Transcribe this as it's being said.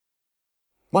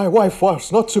My wife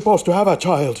was not supposed to have a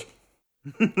child.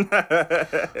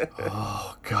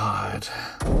 Oh, God.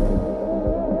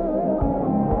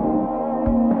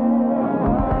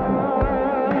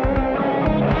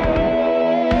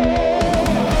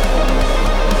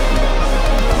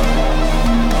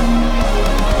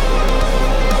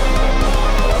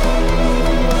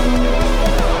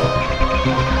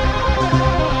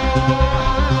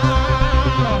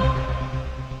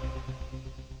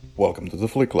 Welcome to the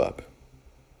Flick Lab.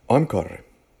 I'm Karri,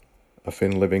 a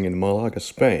Finn living in Malaga,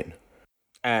 Spain.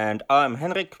 And I'm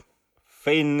Henrik,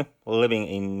 Finn, living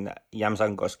in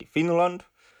Jämsänkoski, Finland.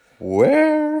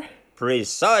 Where?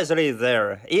 Precisely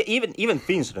there. Even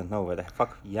Finns don't know where the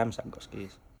fuck Jämsänkoski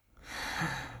is.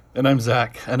 And I'm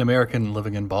Zach, an American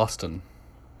living in Boston.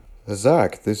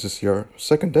 Zach, this is your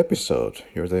second episode.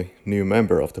 You're the new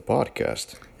member of the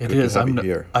podcast. It Good to is. have you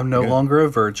here. I'm no again. longer a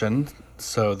virgin,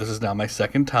 so this is now my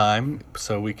second time.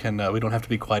 So we don't have to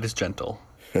be quite as gentle.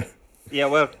 Yeah,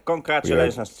 well,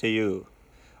 congratulations to you.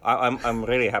 I'm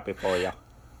really happy for you.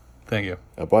 Thank you.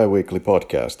 A bi-weekly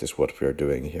podcast is what we're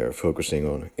doing here, focusing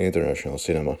on international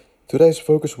cinema. Today's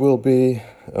focus will be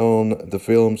on the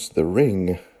films The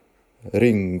Ring,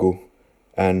 Ringu,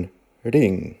 and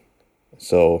Ring.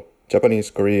 So,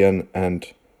 Japanese, Korean, and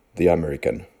the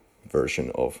American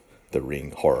version of The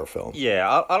Ring horror film.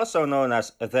 Yeah, also known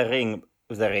as The Ring,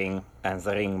 and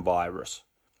The Ring virus.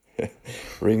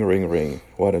 Ring, ring, ring.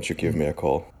 Why don't you give me a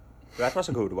call? That was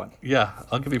a good one. Yeah,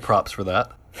 I'll give you props for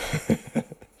that.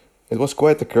 It was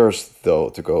quite the curse, though,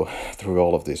 to go through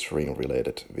all of these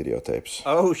Ring-related videotapes.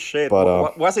 Oh shit,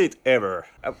 But, was it ever?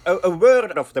 A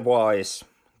word of the wise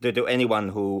to anyone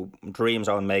who dreams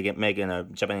on making a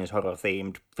Japanese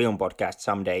horror-themed film podcast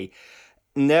someday.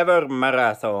 Never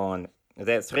marathon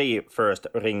the 3 first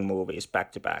Ring movies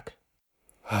back to back.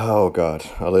 Oh god,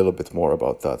 a little bit more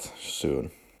about that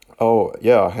soon. Oh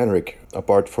yeah, Henrik,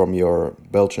 apart from your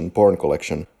Belgian porn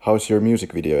collection, how's your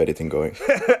music video editing going?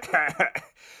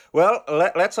 Well,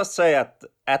 let's just say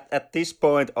at this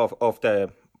point of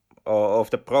the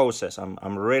process,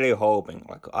 I'm really hoping,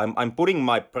 like I'm putting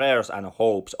my prayers and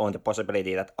hopes on the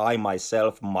possibility that I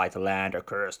myself might land a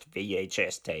cursed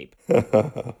VHS tape.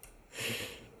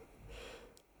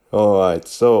 Alright,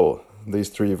 so these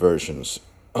 3 versions.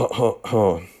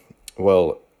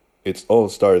 Well, it all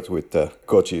started with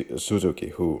Koji Suzuki,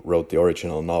 who wrote the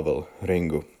original novel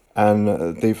Ringu.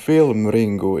 And the film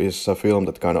Ringu is a film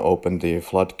that kind of opened the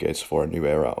floodgates for a new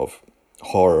era of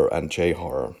horror and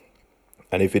J-horror.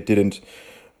 And if it didn't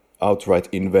outright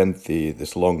invent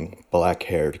this long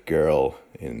black-haired girl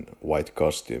in white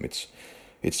costume,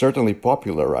 it certainly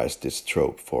popularized this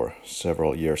trope for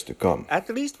several years to come. At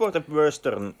least for the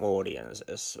Western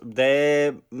audiences,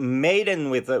 the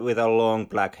maiden with a long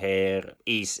black hair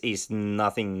is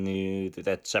nothing new to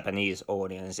the Japanese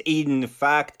audience. In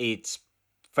fact, it's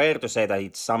fair to say that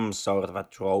it's some sort of a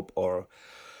trope or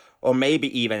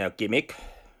maybe even a gimmick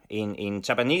in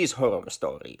Japanese horror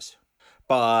stories.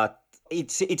 But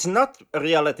it's not a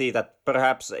reality that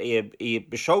perhaps it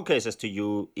showcases to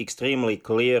you extremely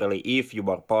clearly if you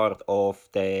are part of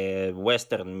the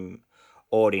Western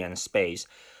audience space.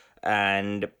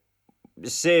 And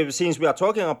since we are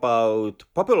talking about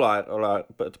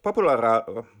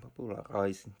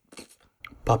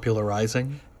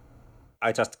Popularizing?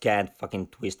 I just can't fucking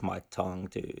twist my tongue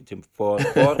to form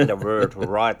the word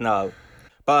right now.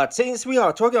 But since we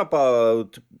are talking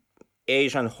about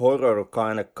Asian horror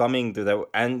kind of coming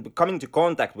to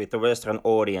contact with the Western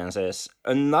audiences,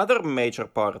 another major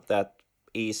part that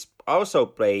is also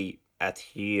played at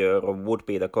here would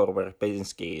be the Gore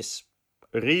Verbinski's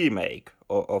remake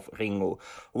of Ringu,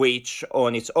 which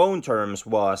on its own terms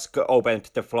opened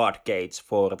the floodgates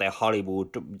for the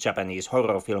Hollywood Japanese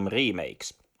horror film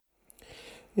remakes.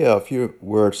 Yeah, a few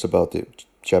words about the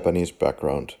Japanese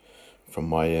background from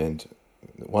my end.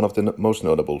 One of the most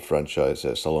notable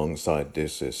franchises alongside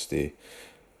this is the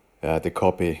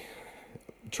copy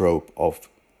trope of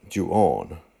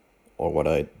Ju-on, or what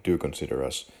I do consider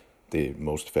as the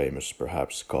most famous,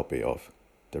 perhaps, copy of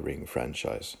the Ring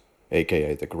franchise,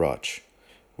 aka The Grudge,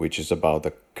 which is about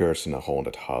a curse in a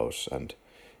haunted house. And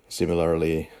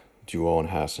similarly, Ju-on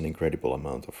has an incredible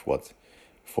amount of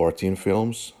 14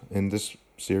 films in this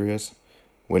series,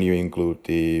 when you include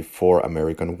the 4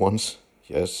 American ones,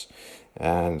 yes,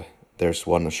 and there's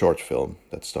one short film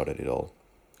that started it all.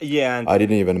 Yeah, and I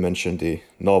didn't even mention the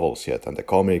novels yet, and the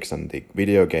comics, and the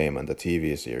video game, and the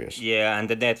TV series. yeah, and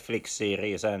the Netflix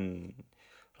series, and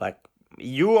like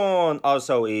Ju-on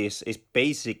also is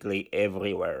basically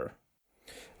everywhere.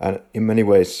 And in many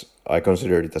ways, I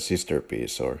consider it a sister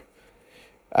piece, or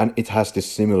And it has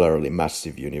this similarly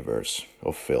massive universe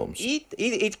of films.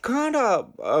 It kind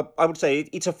of, I would say,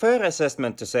 it's a fair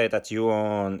assessment to say that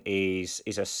Ju-On is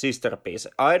a sister piece.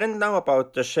 I don't know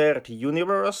about the shared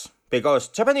universe, because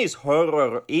Japanese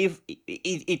horror, if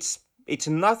it's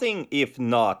nothing if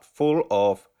not full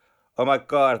of, oh my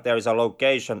god, there is a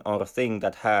location or thing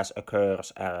that has a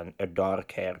curse and a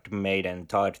dark-haired maiden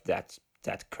tied to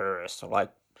that curse. Like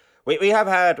we have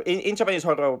had in Japanese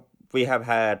horror, we have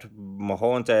had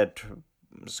haunted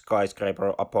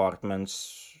skyscraper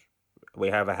apartments. We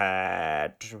have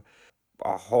had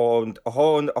haunted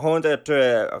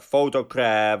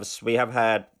photographs. We have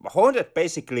had haunted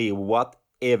basically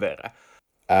whatever.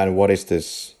 And what is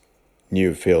this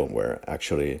new film where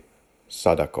actually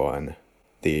Sadako and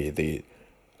the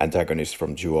antagonist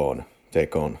from Ju-On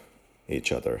take on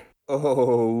each other?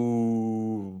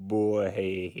 Oh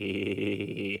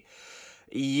boy.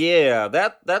 Yeah,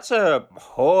 that's a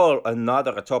whole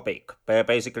another topic.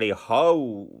 Basically,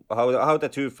 how the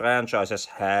two franchises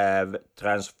have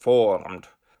transformed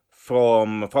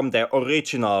from the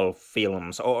original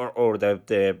films or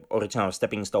the original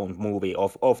stepping stone movie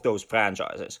of those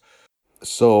franchises.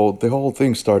 So the whole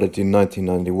thing started in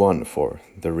 1991 for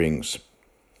The Rings.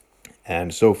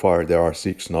 And so far there are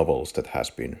 6 novels that has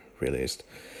been released.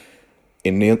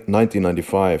 In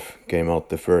 1995 came out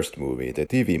the first movie, the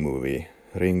TV movie,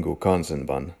 Ringu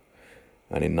Kansenban.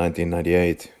 And in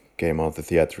 1998 came out the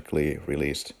theatrically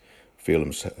released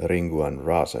films Ringu and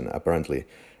Rasen, apparently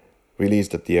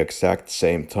released at the exact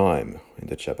same time in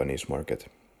the Japanese market,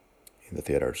 in the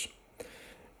theaters.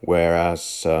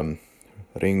 Whereas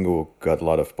Ringu got a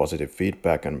lot of positive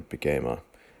feedback and became a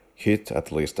hit,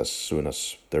 at least as soon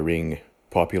as The Ring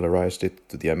popularized it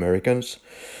to the Americans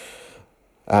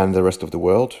and the rest of the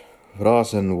world.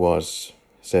 Rasen was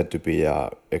said to be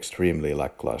a extremely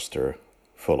lackluster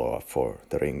follow-up for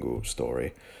the Ringu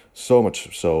story, so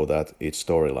much so that its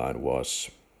storyline was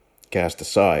cast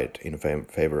aside in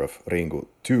favor of Ringu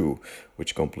 2,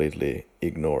 which completely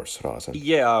ignores Rasen.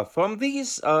 Yeah, from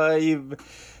these I've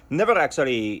never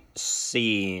actually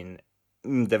seen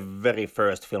the very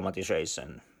first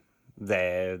filmatization,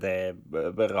 the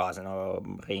Rasen or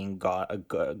Ring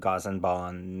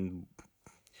Gazenban.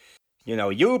 You know,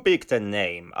 you picked the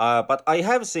name, but I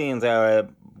have seen the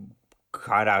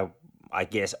kind of, I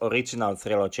guess, original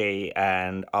trilogy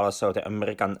and also the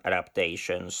American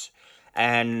adaptations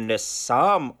and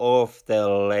some of the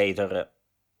later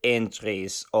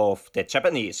entries of the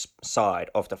Japanese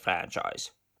side of the franchise.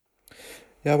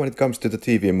 Yeah, when it comes to the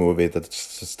TV movie that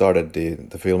started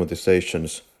the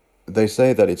filmatizations, they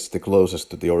say that it's the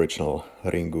closest to the original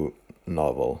Ringu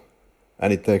novel.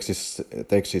 And it takes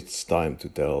its time to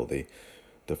tell the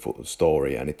full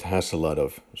story, and it has a lot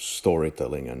of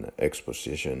storytelling and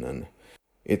exposition, and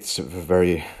it's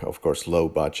very, of course, low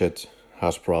budget,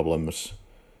 has problems.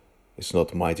 It's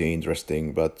not mighty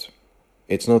interesting, but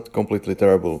it's not completely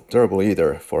terrible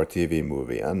either for a TV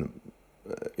movie, and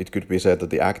it could be said that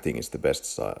the acting is the best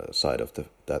side of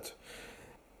that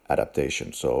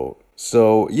adaptation. So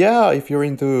yeah, if you're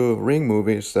into Ring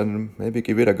movies, then maybe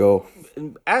give it a go.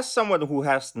 As someone who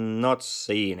has not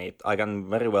seen it, I can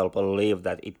very well believe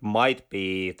that it might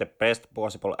be the best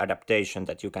possible adaptation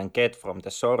that you can get from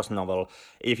the source novel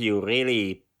if you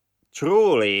really,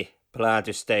 truly plan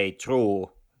to stay true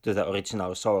to the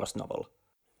original source novel.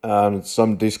 And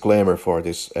some disclaimer for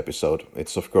this episode.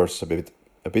 It's of course a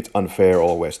bit unfair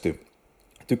always to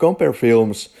compare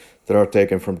films that are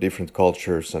taken from different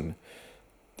cultures, and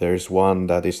there's one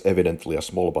that is evidently a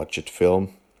small budget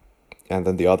film, and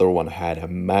then the other one had a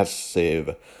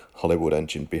massive Hollywood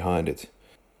engine behind it.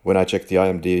 When I checked the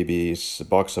IMDb's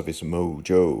box office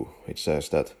mojo, it says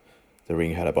that The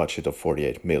Ring had a budget of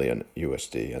 48 million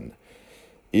USD, and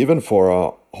even for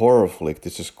a horror flick,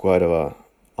 this is quite a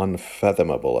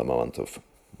unfathomable amount of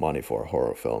money for a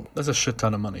horror film. That's a shit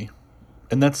ton of money.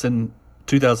 And that's in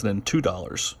 2002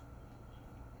 dollars.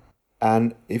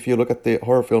 And if you look at the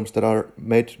horror films that are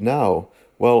made now,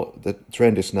 well, the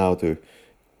trend is now to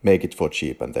make it for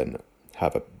cheap and then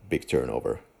have a big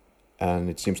turnover. And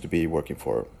it seems to be working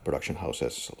for production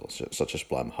houses such as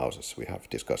Blumhouse, as we have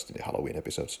discussed in the Halloween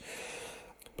episodes.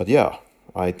 But yeah,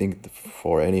 I think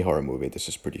for any horror movie, this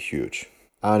is pretty huge.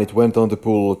 And it went on to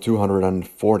pull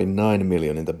 249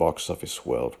 million in the box office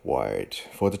worldwide.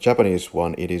 For the Japanese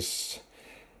one, it is,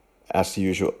 as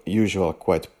usual,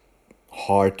 quite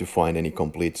hard to find any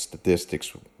complete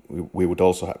statistics. We would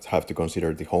also have to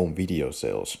consider the home video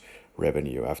sales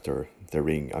revenue after the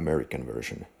Ring American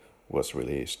version was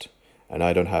released. And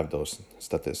I don't have those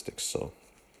statistics, so...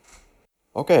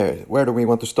 Okay, where do we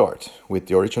want to start? With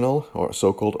the original, or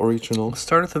so-called original? Let's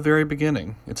start at the very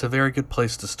beginning. It's a very good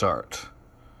place to start.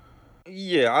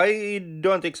 Yeah, I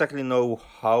don't exactly know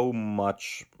how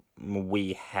much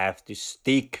we have to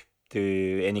stick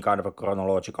to any kind of a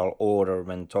chronological order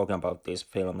when talking about these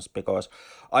films, because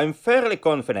I'm fairly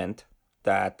confident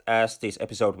that as this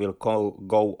episode will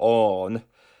go on,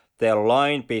 the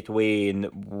line between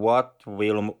what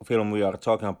film we are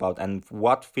talking about and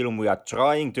what film we are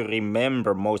trying to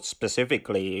remember most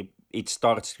specifically, it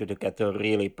starts to get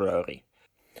really blurry.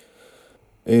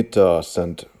 It does,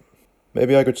 and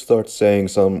maybe I could start saying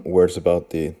some words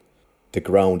about the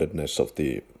groundedness of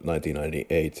the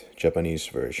 1998 Japanese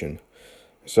version.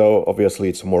 So obviously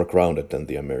it's more grounded than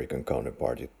the American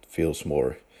counterpart. It feels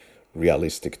more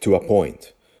realistic to a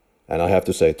point. And I have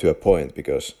to say to a point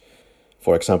because,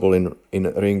 for example, in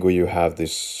Ringu you have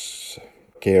this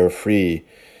carefree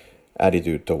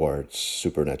attitude towards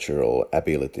supernatural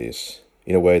abilities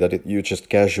in a way that you just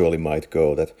casually might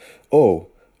go that, oh,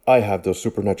 I have those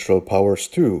supernatural powers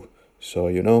too. So,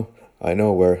 I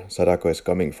know where Sadako is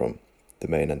coming from, the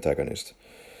main antagonist.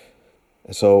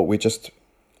 So we just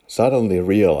suddenly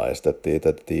realized that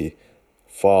the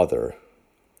father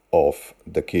of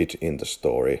the kid in the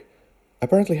story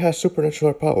apparently has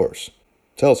supernatural powers.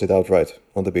 Tells it outright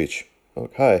on the beach. Oh,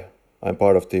 hi, I'm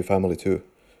part of the family too,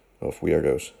 of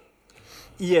weirdos.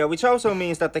 Yeah, which also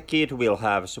means that the kid will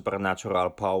have supernatural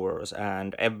powers,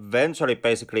 and eventually,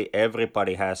 basically,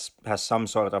 everybody has some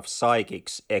sort of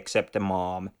psychics except the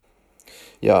mom.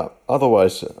 Yeah,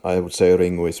 otherwise I would say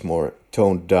Ringu is more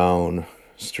toned down,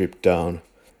 stripped down,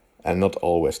 and not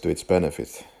always to its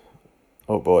benefit.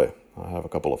 Oh boy, I have a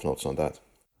couple of notes on that.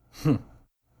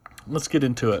 Let's get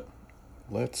into it.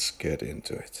 Let's get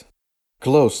into it.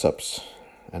 Close-ups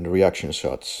and reaction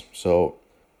shots. So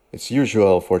it's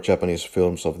usual for Japanese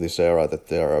films of this era that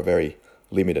there are very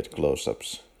limited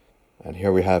close-ups. And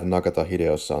here we have Nakata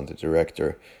Hideo-san, the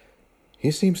director.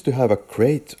 He seems to have a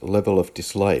great level of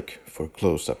dislike for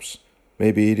close-ups.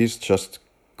 Maybe it is just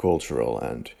cultural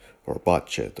and or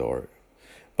budget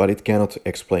but it cannot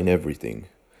explain everything.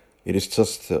 It is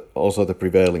just also the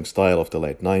prevailing style of the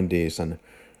late 90s and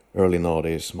early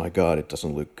 90s. My god, it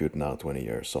doesn't look good now 20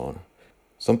 years on.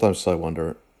 Sometimes I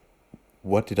wonder,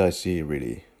 what did I see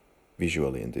really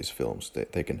visually in these films?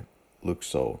 They can look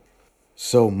so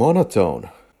monotone.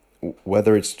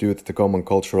 Whether it's due to the common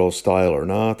cultural style or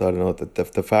not, I don't know.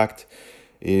 The fact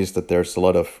is that there's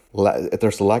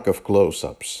there's a lack of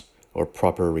close-ups or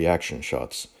proper reaction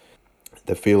shots.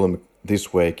 The film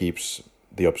this way keeps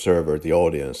the observer, the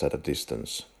audience, at a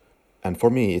distance. And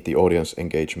for me, the audience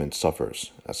engagement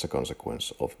suffers as a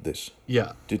consequence of this.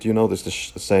 Yeah. Did you notice the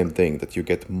same thing, that you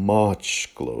get much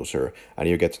closer and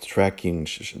you get tracking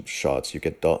shots, you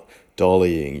get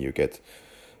dollying, you get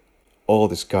all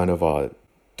this kind of a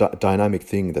dynamic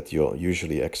thing that you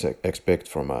usually expect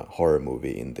from a horror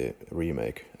movie in the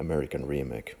American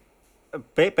remake.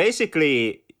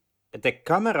 Basically, the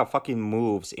camera fucking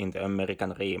moves in the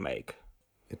American remake.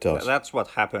 It does. That's what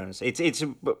happens. It's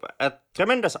a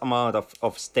tremendous amount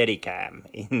of Steadicam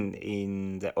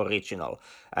in the original,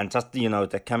 and just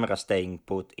the camera staying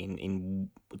put in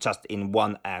just in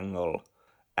one angle.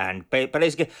 And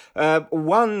basically,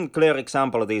 one clear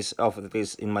example of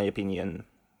this, in my opinion,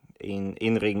 in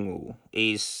Ringu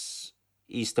is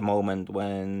the moment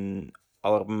when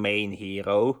our main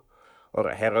hero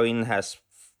or heroine has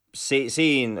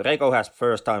seen Reiko has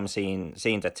first time seen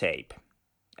the tape,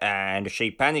 and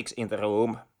she panics in the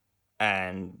room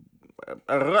and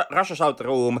rushes out the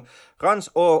room, runs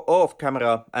off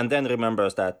camera, and then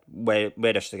remembers that wait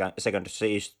a second,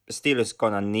 she still is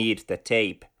gonna need the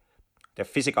tape, the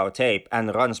physical tape,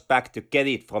 and runs back to get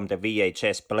it from the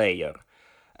VHS player.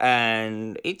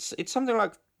 And it's something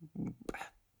like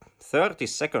 30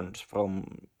 seconds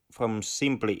from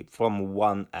simply from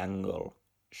one angle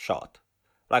shot.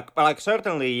 Like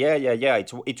certainly, yeah,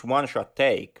 it's one shot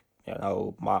take,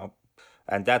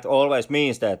 and that always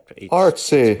means that it's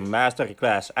Artsy.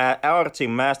 masterclass, artsy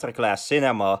masterclass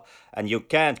cinema, and you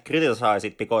can't criticize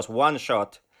it because one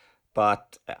shot.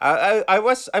 But I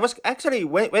was actually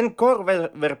when Kor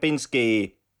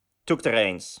Verbinski took the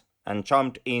reins and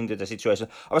jumped into the situation,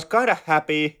 I was kind of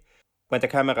happy when the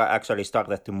camera actually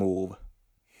started to move.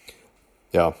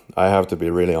 Yeah, I have to be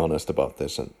really honest about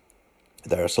this, and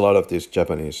there's a lot of these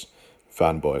Japanese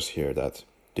fanboys here that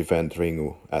defend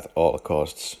Ringu at all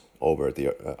costs over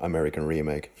the American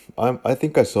remake. I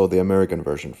think I saw the American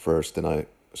version first, then I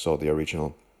saw the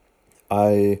original.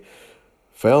 I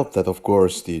felt that, of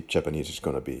course, the Japanese is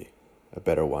gonna be a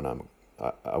better one.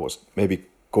 I was maybe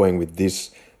going with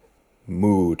this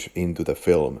mood into the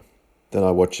film, then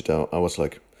I watched it. I was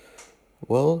like,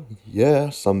 well, yeah,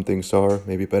 some things are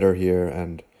maybe better here,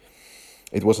 and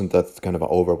it wasn't that kind of an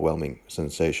overwhelming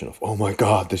sensation of, oh my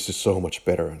god, this is so much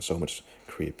better and so much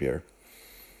creepier,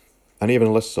 and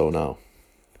even less so now.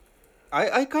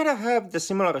 I kind of have the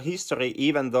similar history,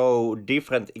 even though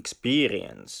different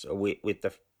experience with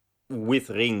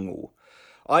Ringu.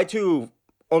 I too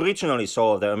originally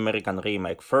saw the American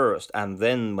remake first, and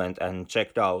then went and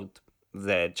checked out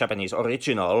the Japanese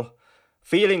original,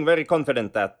 feeling very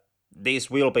confident that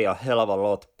this will be a hell of a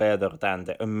lot better than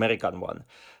the American one.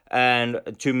 And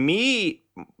to me,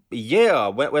 yeah,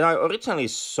 when I originally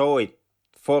saw it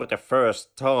for the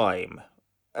first time,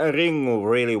 Ringu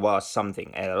really was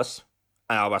something else.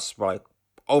 And I was like,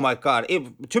 oh my god.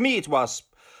 To me, it was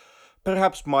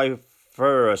perhaps my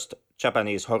first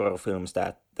Japanese horror films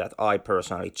that I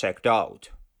personally checked out.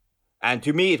 And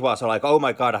to me, it was like, oh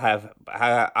my god,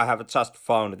 I have just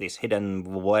found this hidden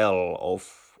well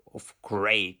of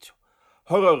great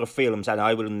horror films, and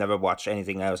I will never watch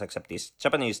anything else except this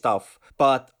Japanese stuff.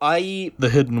 But The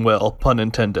hidden well, pun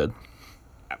intended.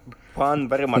 Pun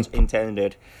very much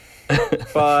intended.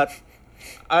 But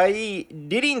I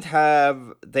didn't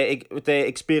have the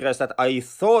experience that I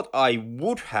thought I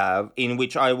would have, in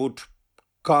which I would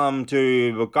come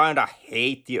to kind of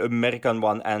hate the American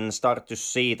one and start to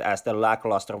see it as the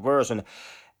lackluster version.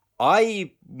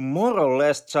 I more or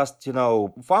less just,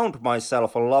 found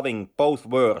myself loving both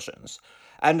versions.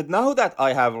 And now that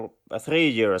I have 3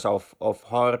 years of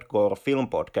hardcore film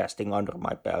podcasting under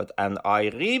my belt, and I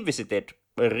revisited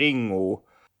Ringu,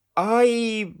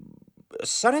 I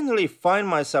suddenly find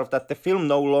myself that the film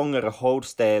no longer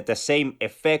holds the same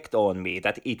effect on me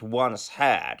that it once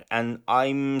had. And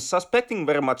I'm suspecting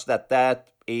very much that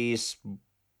is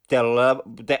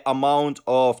the amount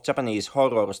of Japanese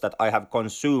horrors that I have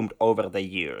consumed over the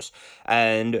years.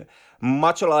 And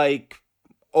much like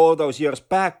all those years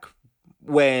back,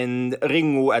 when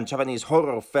Ringu and Japanese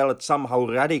horror felt somehow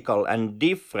radical and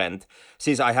different,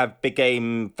 since I have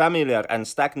become familiar and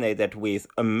stagnated with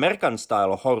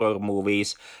American-style horror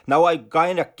movies, now I'm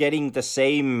kind of getting the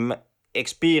same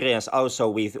experience also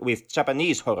with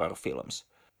Japanese horror films.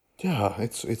 Yeah,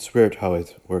 it's weird how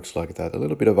it works like that. A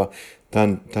little bit of a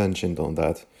tangent on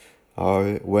that.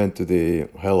 I went to the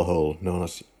hellhole known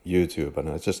as YouTube, and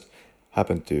I just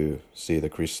happened to see the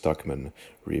Chris Stuckman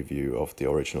review of the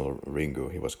original Ringu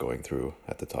he was going through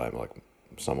at the time, like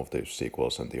some of the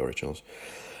sequels and the originals.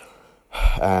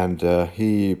 And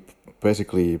he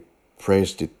basically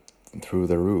praised it through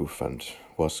the roof and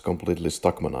was completely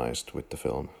Stuckmanized with the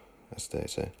film, as they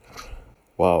say.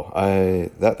 Wow,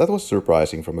 that was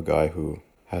surprising from a guy who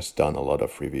has done a lot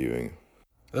of reviewing.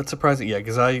 That's surprising, yeah,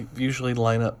 because I usually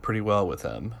line up pretty well with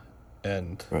him,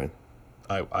 and Right.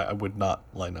 I would not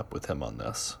line up with him on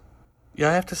this.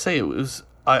 Yeah, I have to say,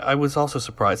 I was also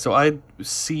surprised. So I'd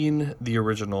seen the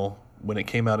original when it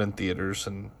came out in theaters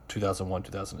in 2001,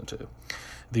 2002,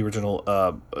 the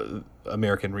original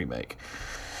American remake,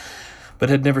 but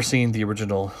had never seen the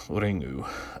original Ringu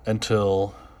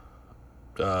until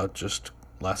just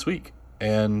last week.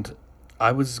 And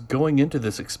I was going into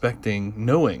this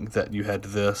knowing that you had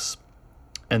this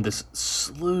and this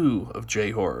slew of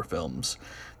J-horror films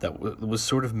that was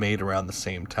sort of made around the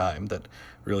same time that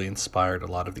really inspired a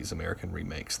lot of these American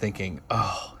remakes, thinking,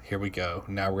 oh, here we go,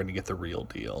 now we're going to get the real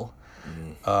deal.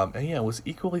 And yeah, I was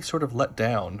equally sort of let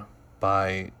down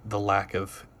by the lack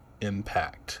of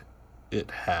impact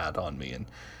it had on me, and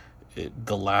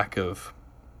the lack of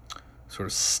sort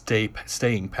of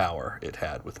staying power it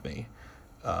had with me.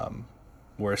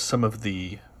 Whereas some of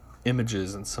the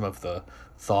images and some of the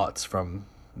thoughts from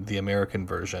the American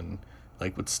version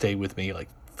would stay with me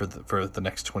for the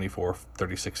next 24,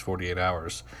 36, 48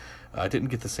 hours. I didn't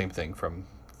get the same thing from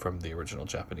the original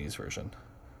Japanese version.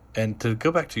 And to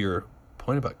go back to your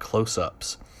point about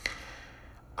close-ups,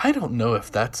 I don't know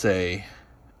if that's a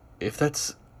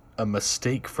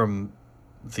mistake from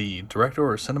the director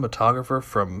or cinematographer,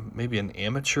 from maybe an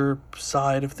amateur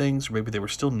side of things, or maybe they were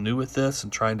still new at this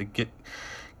and trying to get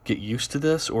used to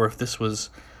this, or if this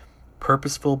was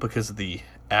purposeful because the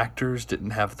actors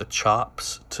didn't have the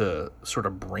chops to sort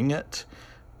of bring it.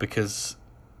 Because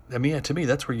to me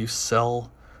that's where you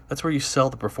sell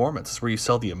the performance. It's where you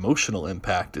sell the emotional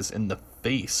impact, is in the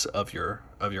face of your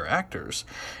actors.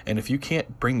 And if you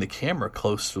can't bring the camera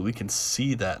close so we can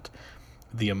see that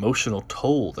the emotional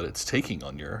toll that it's taking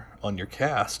on your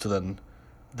cast, then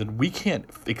we can't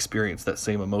experience that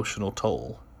same emotional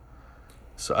toll.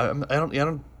 So I don't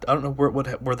know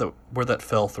where that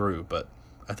fell through, but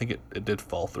I think it did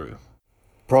fall through.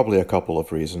 Probably a couple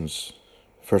of reasons.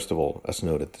 First of all, as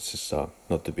noted, this is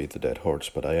not to beat the dead horse,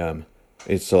 but I am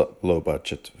it's a low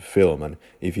budget film, and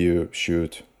if you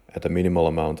shoot at a minimal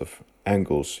amount of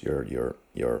angles your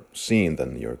scene,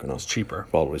 then you're gonna It's cheaper.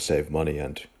 probably save money,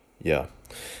 and yeah,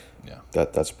 Yeah.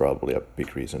 that's probably a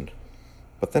big reason.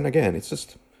 But then again, it's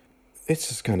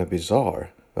just kind of bizarre.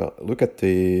 Look at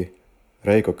the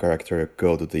Reiko character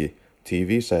go to the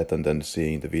TV set and then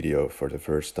seeing the video for the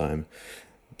first time.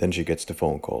 Then she gets the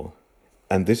phone call.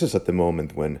 And this is at the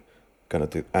moment when kind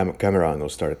of the camera angle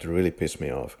started to really piss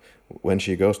me off. When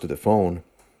she goes to the phone,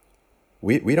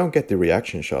 we don't get the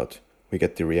reaction shot. We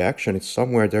get the reaction. It's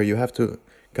somewhere there. You have to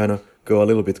kind of go a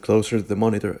little bit closer to the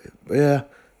monitor. Yeah,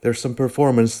 there's some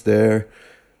performance there,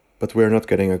 but we're not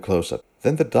getting a close-up.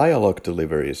 Then the dialogue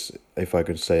deliveries, if I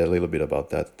could say a little bit about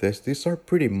that, these are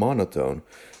pretty monotone.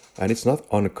 And it's not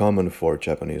uncommon for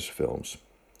Japanese films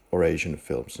or Asian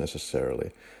films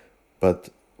necessarily. But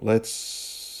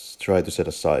let's try to set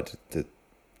aside the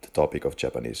topic of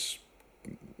Japanese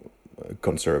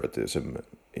conservatism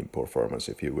in performance,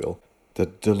 if you will. The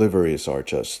deliveries are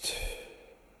just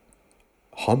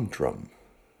humdrum.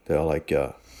 They're like,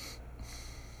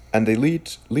 and the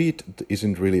lead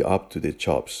isn't really up to the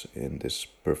chops in this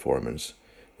performance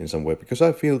in some way, because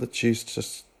I feel that she's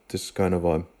just this kind of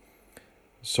a,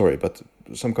 sorry, but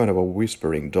some kind of a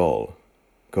whispering doll,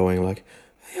 going like,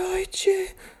 Yoichi,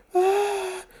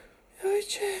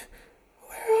 Yoichi,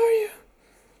 where are you?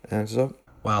 And so,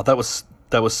 Wow, that was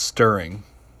stirring,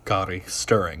 Kari,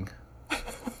 stirring.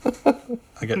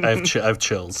 I have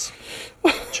chills.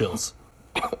 Chills.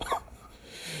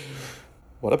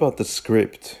 what about the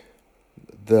script?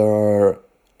 There are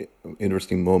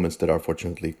interesting moments that are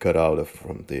fortunately cut out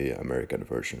from the American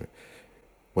version.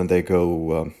 When they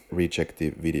go recheck the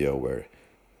video where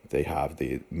they have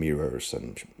the mirrors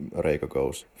and Reiko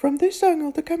goes, from this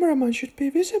angle the cameraman should be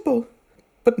visible.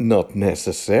 But not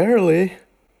necessarily.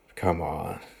 Come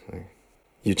on.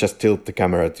 You just tilt the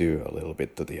camera to a little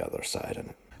bit to the other side.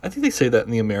 And I think they say that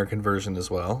in the American version as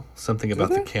well. Something about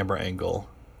the they? camera angle.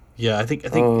 I think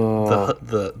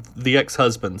the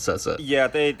ex-husband says it. Yeah,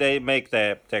 they make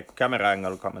the camera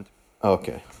angle comment.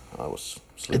 okay, I was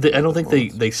sleeping. I don't think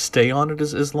they stay on it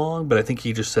as long, but I think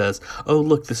he just says, "Oh,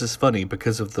 look, this is funny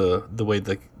because of the way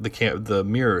the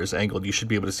mirror is angled. You should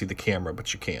be able to see the camera,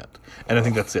 but you can't." And I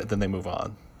think that's it. Then they move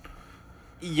on.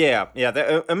 Yeah.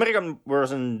 The American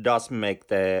version does make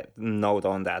the note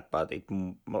on that, but it,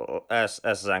 as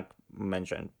Zach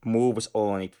mentioned, moves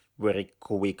on it very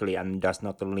quickly and does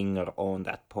not linger on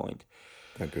that point.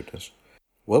 Thank goodness.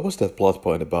 What was that plot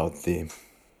point about the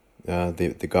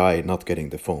guy not getting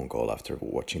the phone call after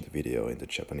watching the video in the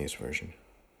Japanese version?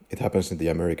 It happens in the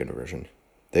American version.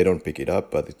 They don't pick it up,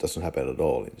 but it doesn't happen at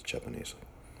all in the Japanese.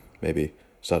 Maybe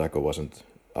Sadako wasn't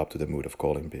up to the mood of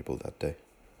calling people that day.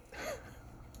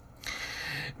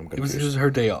 It was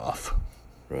her day off.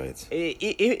 Right.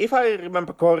 If I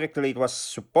remember correctly, it was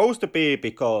supposed to be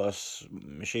because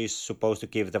she's supposed to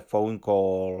give the phone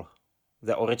call,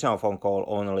 the original phone call,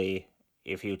 only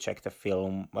if you check the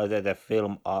film,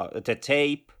 the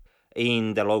tape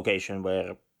in the location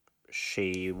where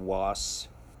she was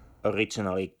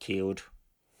originally killed.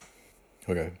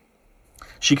 Okay.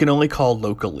 She can only call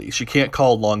locally. She can't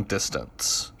call long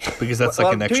distance because that's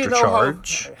like an extra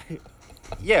charge.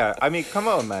 Yeah, I mean, come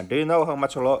on, man. Do you know how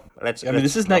much this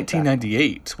is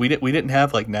 1998. We didn't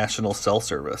have like national cell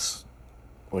service.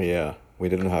 Well, yeah, we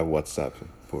didn't have WhatsApp.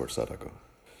 Poor Sadako.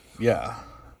 Yeah.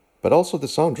 But also the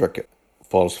soundtrack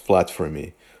falls flat for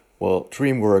me. Well,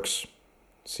 DreamWorks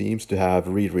seems to have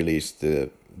re-released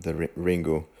the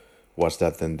Ringu. Was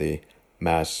that then the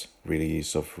mass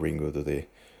release of Ringu to the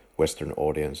Western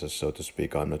audiences, so to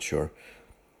speak? I'm not sure.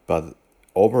 But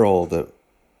overall, the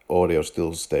audio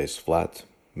still stays flat.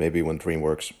 Maybe when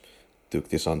DreamWorks took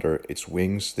this under its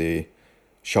wings, the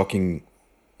shocking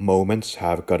moments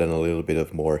have gotten a little bit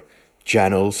of more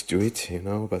channels to it,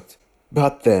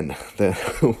 But then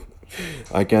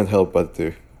I can't help but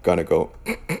to kind of go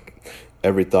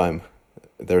every time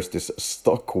there's this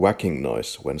stock whacking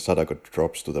noise when Sadako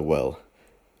drops to the well.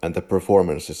 And the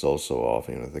performance is also off.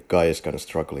 The guy is kind of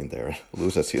struggling there,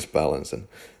 loses his balance, and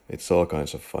it's all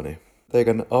kinds of funny. They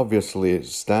can obviously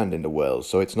stand in the well,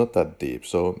 so it's not that deep.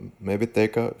 So maybe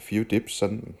take a few dips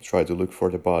and try to look for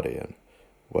the body. And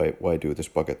why do this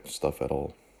bucket stuff at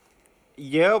all?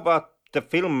 Yeah, but the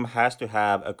film has to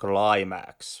have a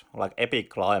climax, like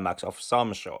epic climax of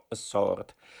some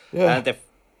sort. Yeah.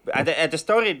 And the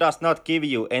story does not give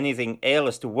you anything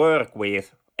else to work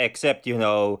with except,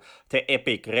 the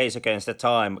epic race against the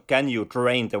time. Can you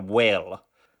drain the well?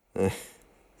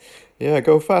 Yeah,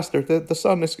 go faster. The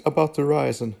sun is about to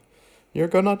rise and you're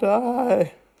gonna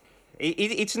die.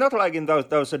 It's not like in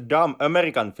those dumb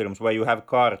American films where you have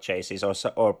car chases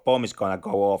or bomb is gonna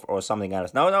go off or something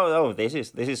else. No. This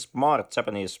is smart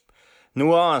Japanese,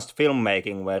 nuanced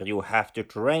filmmaking where you have to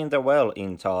train the well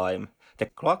in time. The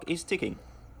clock is ticking.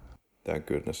 Thank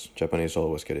goodness. Japanese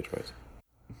always get it right.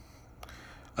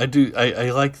 I do. I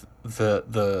like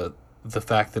the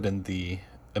fact that in the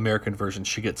American version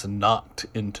she gets knocked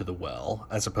into the well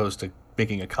as opposed to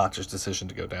making a conscious decision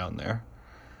to go down there.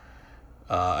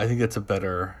 I think that's a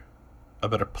better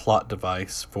plot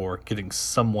device for getting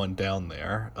someone down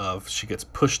there. Of she gets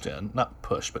pushed in, not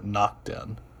pushed, but knocked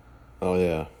in. Oh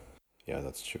yeah, yeah,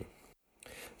 that's true.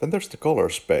 Then there's the color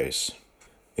space.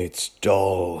 It's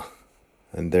dull,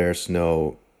 and there's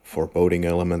no foreboding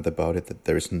element about it. That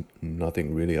there is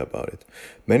nothing really about it.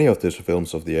 Many of these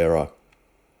films of the era,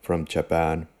 from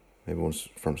Japan, maybe ones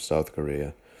from South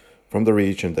Korea, from the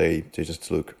region, they just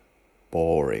look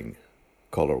boring,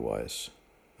 color-wise.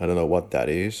 I don't know what that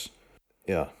is.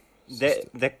 Yeah.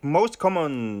 The most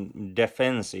common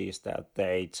defense is that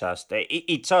it's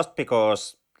just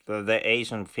because the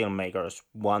Asian filmmakers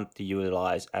want to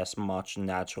utilize as much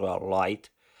natural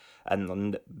light and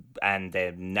the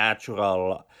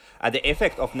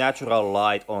effect of natural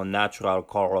light on natural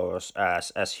colors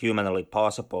as humanly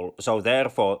possible. So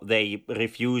therefore they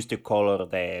refuse to color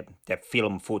the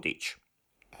film footage.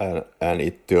 And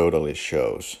it totally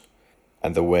shows.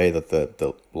 And the way that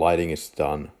the lighting is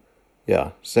done,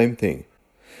 yeah, same thing.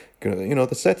 You know,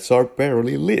 the sets are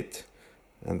barely lit.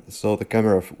 And so the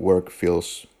camera work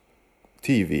feels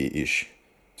TV-ish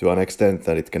to an extent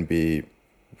that it can be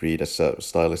read as a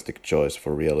stylistic choice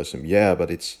for realism. Yeah, but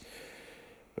it's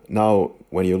now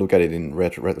when you look at it in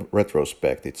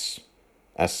retrospect, it's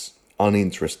as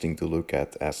uninteresting to look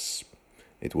at as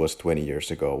it was 20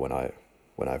 years ago when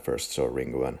I first saw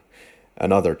Ringu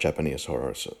and other Japanese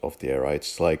horrors of the era.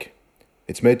 It's like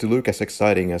it's made to look as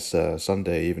exciting as a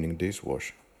Sunday evening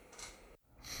dishwash.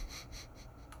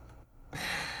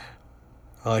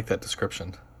 I like that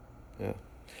description. Yeah.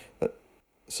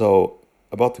 So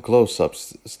about the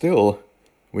close-ups, still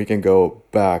we can go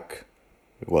back,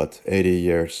 80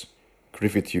 years?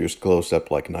 Griffith used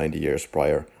close-up like 90 years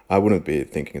prior. I wouldn't be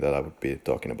thinking that I would be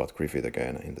talking about Griffith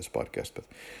again in this podcast, but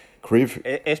Griffith...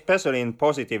 Especially in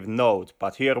positive note,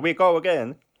 but here we go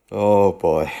again. Oh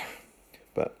boy.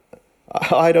 But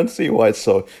I don't see why it's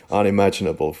so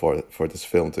unimaginable for this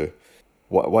film to...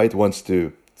 Why it wants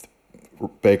to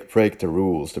break the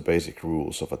rules, the basic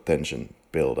rules of attention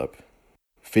build-up.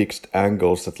 Fixed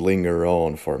angles that linger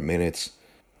on for minutes,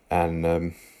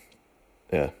 and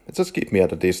it just keep me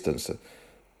at a distance.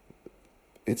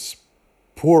 It's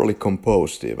poorly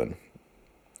composed even.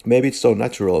 Maybe it's so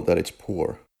natural that it's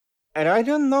poor. And I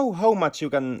don't know how much you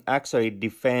can actually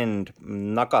defend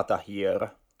Nakata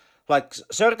here. Like,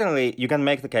 certainly you can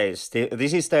make the case.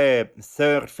 This is the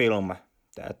third film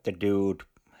that the dude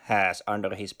has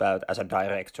under his belt as a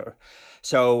director.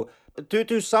 So,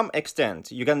 to some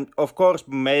extent, you can, of course,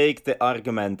 make the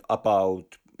argument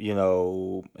about,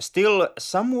 still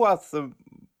somewhat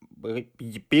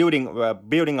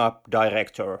building up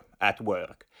director at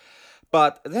work.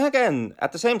 But then again,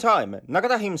 at the same time,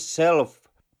 Nakata himself,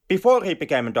 before he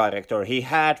became a director, he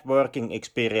had working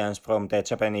experience from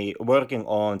working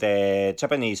on the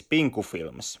Japanese Pinku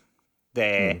films.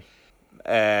 The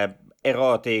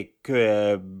erotic,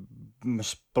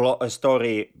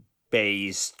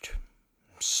 story-based,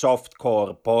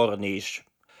 softcore, pornish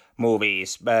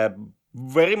movies.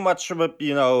 Very much,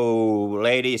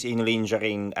 ladies in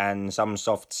lingerie and some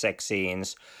soft sex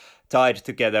scenes tied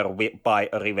together by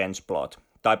a revenge plot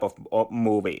type of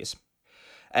movies.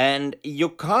 And you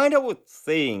kind of would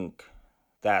think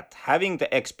that having the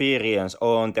experience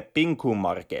on the Pinku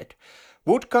market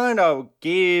would kind of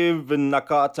give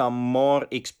Nakata more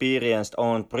experience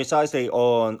on precisely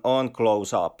on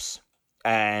close-ups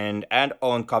and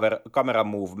on camera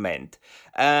movement,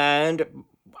 and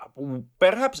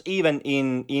perhaps even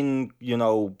in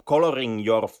coloring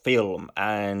your film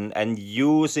and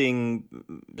using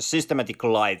systematic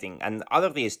lighting and other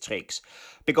these tricks.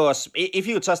 Because if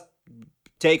you just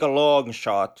take a long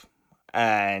shot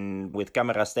and with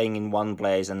camera staying in one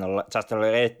place and just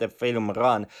let the film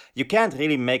run, you can't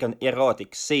really make an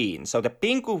erotic scene. So the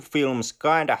Pinku films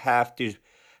kind of have to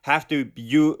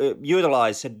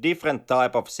utilize a different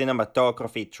type of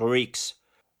cinematography tricks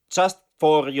just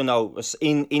for,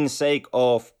 in sake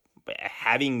of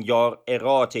having your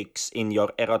erotics in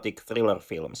your erotic thriller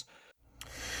films.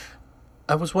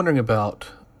 I was wondering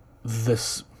about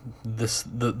the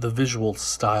visual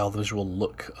style, the visual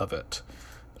look of it.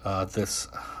 I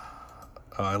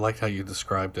liked how you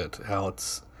described it, how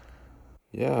it's...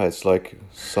 Yeah, it's like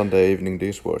Sunday evening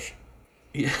dishwash.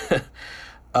 Yeah.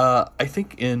 I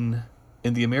think in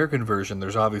the American version,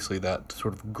 there's obviously that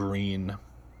sort of green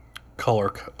color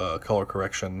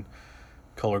correction,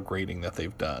 color grading that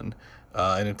they've done,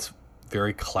 and it's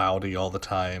very cloudy all the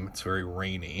time. It's very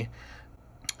rainy,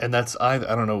 and that's I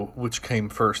don't know which came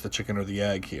first, the chicken or the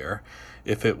egg here.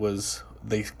 If it was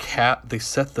they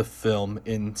set the film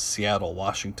in Seattle,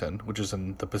 Washington, which is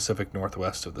in the Pacific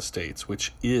Northwest of the states,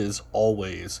 which is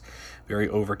always very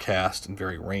overcast and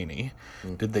very rainy.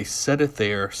 Did they set it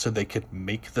there so they could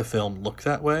make the film look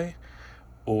that way,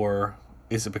 or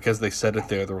is it because they set it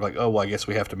there they were like, oh, well, I guess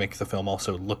we have to make the film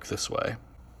also look this way?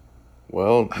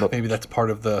 Well, not Maybe that's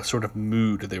part of the sort of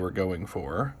mood they were going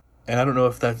for. And I don't know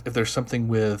if there's something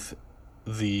with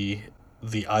the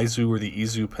Aizu or the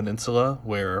Izu Peninsula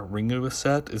where Ringu is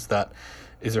set. Is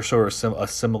there sort of a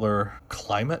similar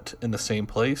climate in the same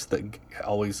place that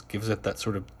always gives it that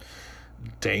sort of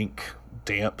damp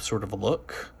sort of a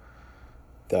look?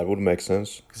 that would make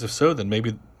sense. Because if so, then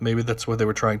maybe that's what they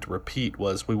were trying to repeat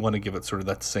was we want to give it sort of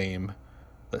that same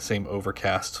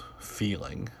overcast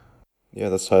feeling. Yeah,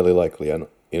 that's highly likely. And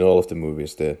in all of the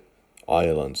movies, the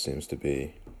island seems to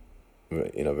be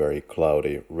in a very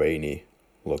cloudy, rainy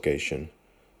location.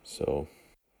 So,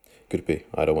 could be.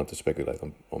 I don't want to speculate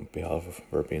on behalf of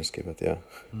Verbinski, but yeah.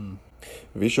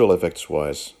 Visual effects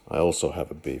wise, I also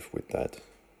have a beef with that.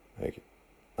 Like,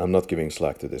 I'm not giving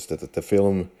slack to this. That the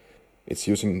film, it's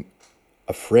using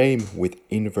a frame with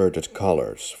inverted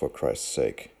colors, for Christ's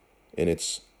sake, in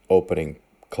its opening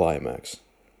climax.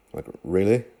 Like,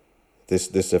 really?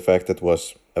 This effect that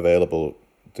was available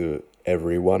to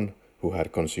everyone who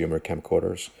had consumer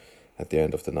camcorders at the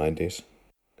end of the 90s.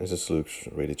 It just looks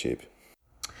really cheap.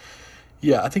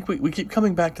 Yeah, I think we keep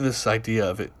coming back to this idea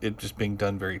of it just being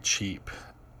done very cheap.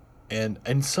 And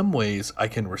in some ways, I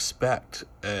can respect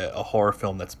a horror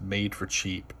film that's made for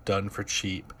cheap, done for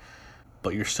cheap,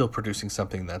 but you're still producing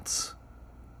something that's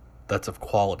of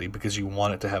quality because you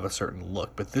want it to have a certain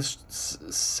look. But this,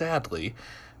 sadly,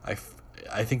 I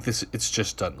think it's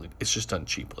just done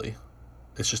cheaply.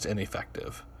 It's just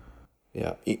ineffective.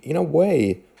 Yeah, in a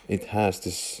way, it has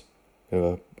this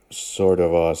sort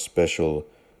of a special,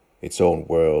 its own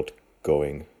world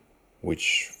going,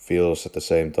 which feels at the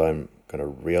same time kind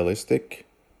of realistic,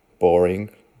 boring,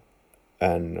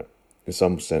 and in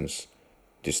some sense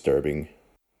disturbing.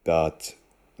 But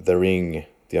The Ring,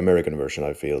 the American version,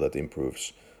 I feel that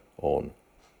improves on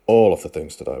all of the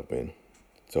things that I've been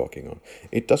talking on.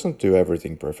 It doesn't do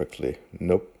everything perfectly,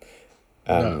 nope.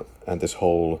 And this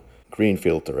whole green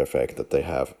filter effect that they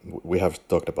have, we have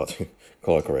talked about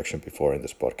color correction before in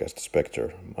this podcast.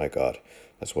 Spectre, my god,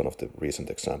 that's one of the recent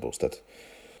examples. That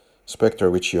Spectre,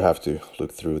 which you have to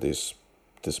look through this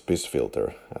BIS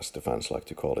filter, as the fans like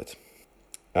to call it.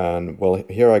 And well,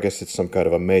 here I guess it's some kind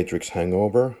of a Matrix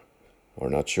hangover, or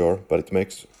not sure, but it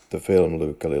makes the film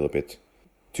look a little bit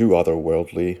too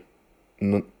otherworldly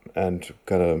and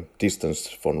kind of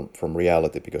distanced from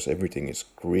reality because everything is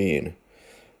green.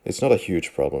 It's not a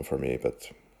huge problem for me, but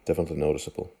definitely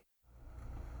noticeable.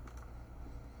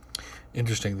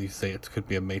 Interesting that you say it could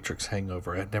be a Matrix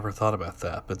hangover. I'd never thought about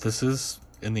that, but this is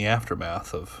in the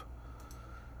aftermath of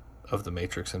the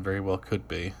Matrix, and very well could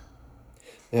be.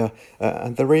 Yeah,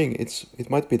 and The Ring, it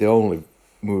might be the only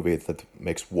movie that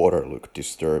makes water look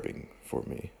disturbing for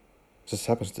me. It just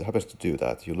happens to do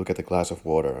that. You look at a glass of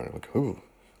water and I'm like, ooh,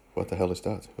 what the hell is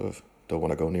that? Oof, don't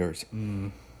want to go near it.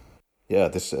 Yeah,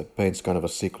 this paints kind of a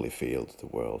sickly feel to the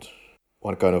world.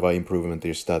 One kind of improvement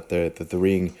is that the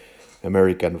Ring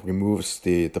American removes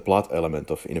the plot element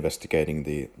of investigating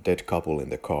the dead couple in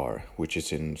the car, which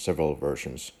is in several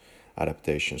versions,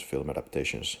 film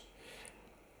adaptations.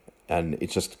 And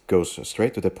it just goes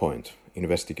straight to the point,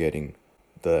 investigating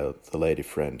the lady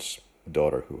friend's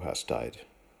daughter who has died,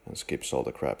 and skips all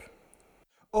the crap.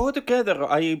 Altogether,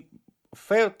 I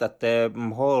felt that the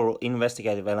whole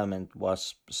investigative element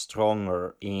was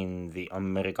stronger in the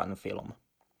American film.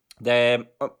 The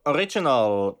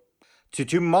original,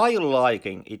 to my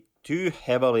liking, it too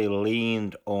heavily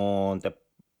leaned on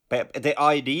the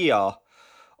idea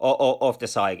of the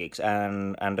psychics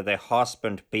and the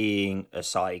husband being a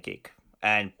psychic.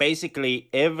 And basically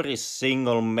every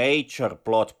single major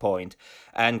plot point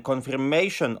and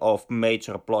confirmation of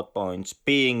major plot points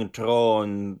being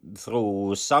drawn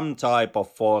through some type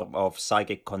of form of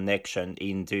psychic connection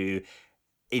into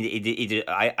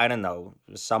I don't know,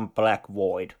 some black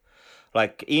void.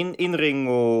 Like in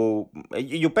Ringu,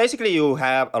 you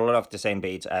have a lot of the same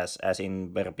beats as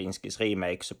in Verbinski's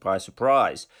remake, surprise,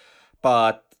 surprise.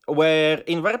 But where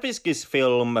in Verbinski's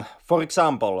film, for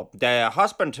example, the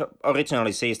husband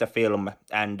originally sees the film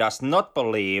and does not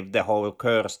believe the whole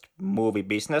cursed movie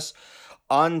business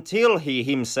until he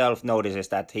himself notices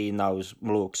that he now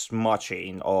looks smudgy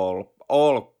in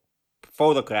all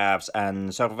photographs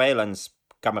and surveillance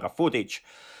camera footage.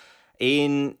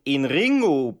 In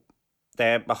Ringu,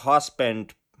 the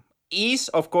husband is,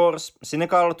 of course,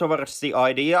 cynical towards the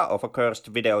idea of a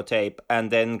cursed videotape,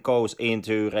 and then goes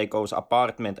into Reiko's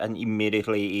apartment and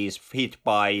immediately is hit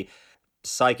by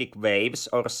psychic waves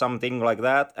or something like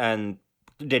that, and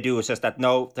deduces that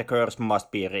no, the curse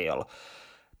must be real.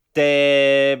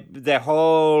 The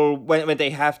whole when they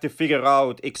have to figure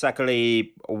out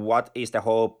exactly what is the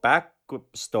whole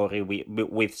backstory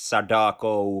with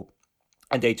Sadako,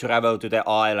 and they travel to the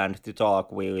island to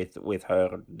talk with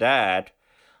her dad,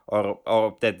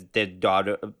 or the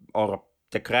daughter or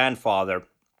the grandfather.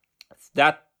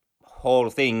 That whole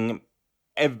thing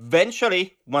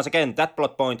eventually, once again, that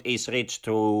plot point is reached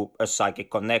through a psychic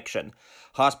connection.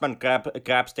 Husband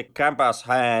grabs the grandpa's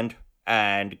hand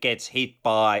and gets hit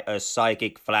by a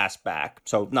psychic flashback.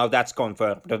 So now that's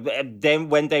confirmed. Then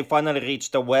when they finally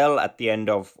reach the well at the end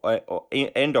of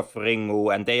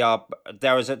Ringu, and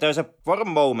there's a for a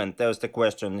moment there's the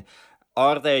question: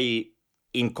 are they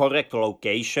in correct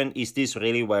location? Is this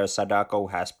really where Sadako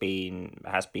has been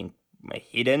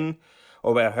hidden,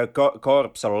 or where her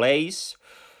corpse lays?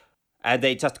 And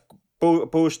they just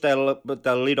push the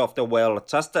lid of the well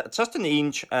just an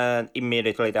inch, and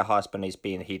immediately the husband is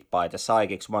being hit by the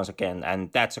psychics once again.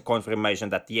 And that's a confirmation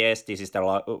that yes, this is the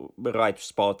right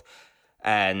spot,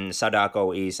 and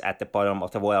Sadako is at the bottom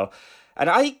of the well. And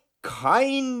I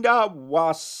kinda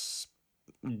was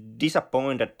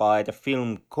disappointed by the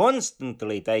film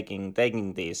constantly taking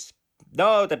this.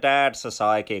 No, the dad's a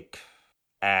psychic,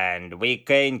 and we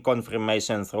gain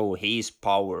confirmation through his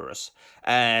powers.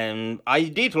 And I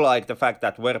did like the fact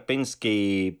that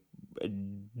Verbinski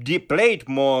played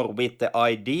more with the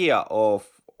idea of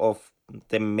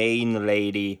the main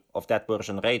lady of that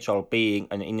version, Rachel, being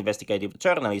an investigative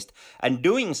journalist and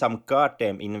doing some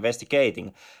goddamn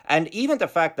investigating. And even the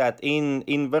fact that in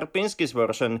Verbinski's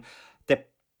version,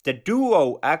 the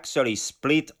duo actually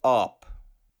split up,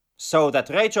 so that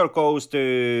Rachel goes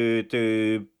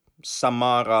to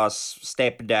Samara's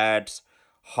stepdad's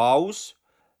house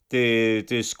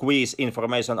to squeeze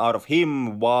information out of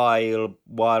him,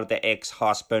 while the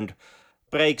ex-husband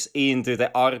breaks into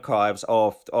the archives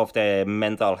of the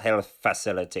mental health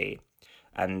facility.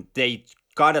 And they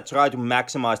gotta try to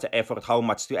maximize the effort, how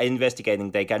much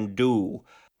investigating they can do.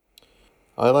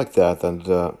 I like that, and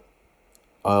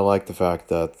I like the fact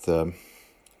that the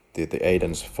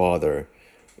Aiden's father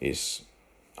is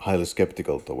highly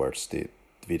skeptical towards the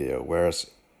video, whereas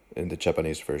in the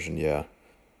Japanese version,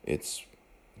 it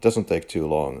doesn't take too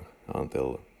long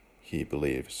until he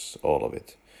believes all of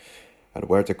it. And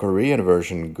where the Korean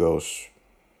version goes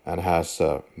and has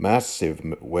a massive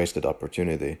wasted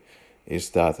opportunity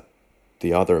is that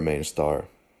the other main star,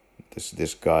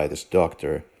 this guy, this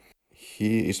doctor,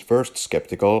 he is first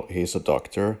skeptical. He's a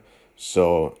doctor,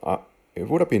 so it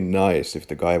would have been nice if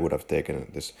the guy would have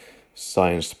taken this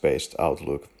science-based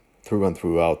outlook through and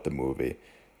throughout the movie,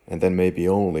 and then maybe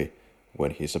only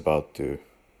when he's about to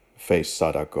face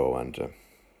Sadako and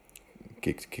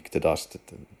kick the dust,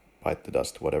 bite the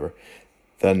dust, whatever,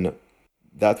 then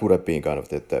that would have been kind of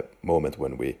the moment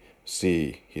when we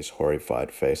see his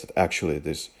horrified face, that actually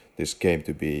this came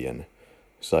to be, and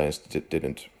science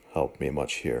didn't help me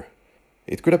much here.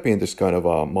 It could have been this kind of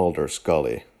a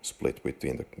Mulder-Scully split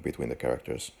between the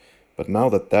characters. But now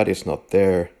that is not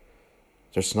there,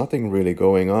 there's nothing really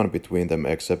going on between them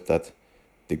except that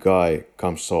the guy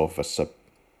comes off as a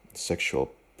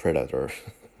sexual predator.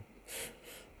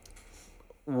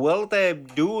 Well, the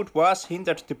dude was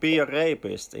hinted to be a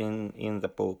rapist in the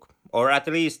book. Or at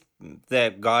least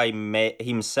the guy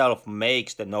himself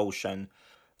makes the notion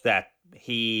that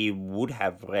he would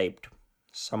have raped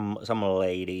some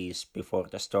ladies before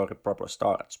the story proper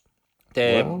starts.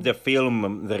 The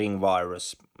film The Ring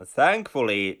Virus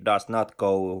thankfully does not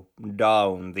go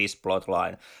down this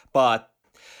plotline, but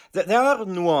there are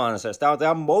nuances. There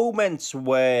are moments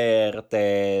where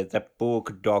the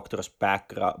book doctor's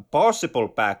possible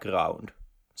background,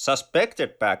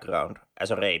 suspected background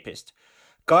as a rapist,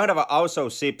 kind of also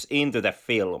seeps into the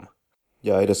film.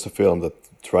 Yeah, it is a film that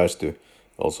tries to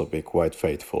also be quite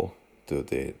faithful to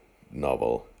the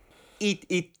novel.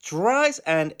 It tries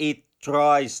and it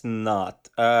tries not.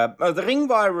 The Ring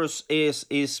Virus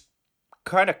is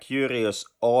kind of curious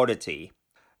oddity,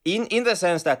 in the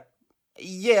sense that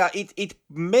it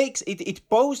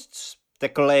boasts the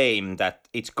claim that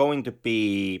it's going to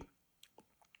be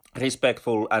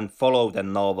respectful and follow the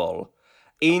novel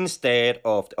instead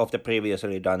of the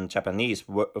previously done Japanese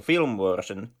film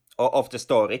version of the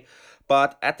story.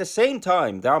 But at the same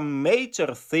time, there are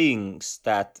major things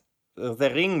that the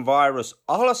ring virus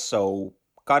also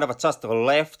kind of just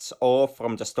left off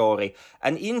from the story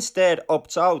and instead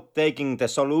opts out taking the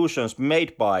solutions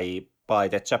made by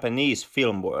the Japanese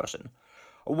film version.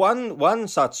 One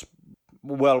such,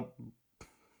 well,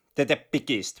 the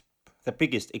biggest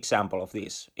example of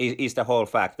this is the whole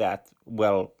fact that,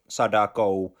 well,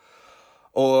 Sadako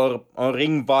or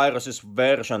Ring Virus's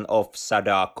version of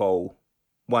Sadako,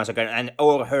 once again, and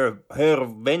or her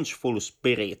vengeful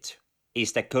spirit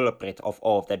is the culprit of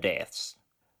all the deaths.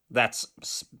 That's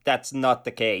not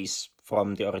the case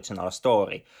from the original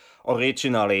story.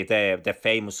 Originally, the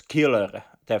famous killer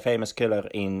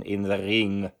in the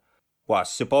Ring was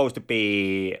supposed to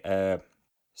be a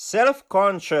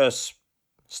self-conscious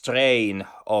strain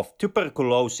of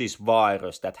tuberculosis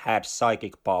virus that had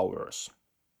psychic powers.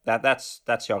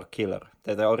 That's your killer,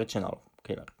 the original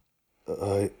killer.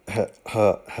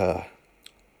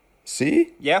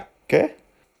 See? Yeah. Okay.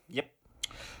 Yep.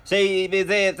 See,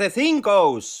 the thing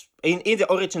goes in the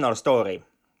original story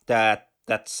that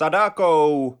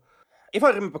Sadako, if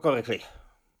I remember correctly,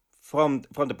 from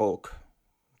the book,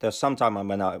 there's some time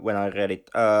when I read it,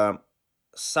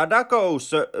 Sadako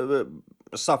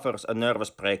suffers a nervous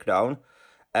breakdown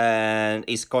and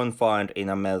is confined in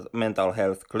a mental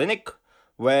health clinic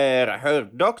where her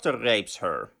doctor rapes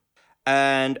her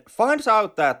and finds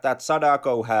out that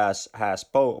Sadako has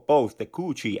both the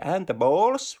coochie and the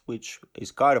balls, which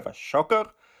is kind of a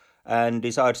shocker, and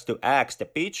decides to axe the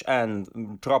bitch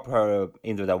and drop her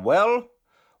into the well,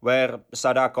 where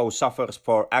Sadako suffers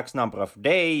for X number of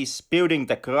days, building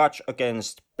the grudge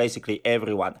against basically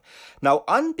everyone. Now,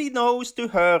 unbeknownst to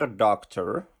her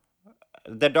doctor,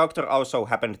 the doctor also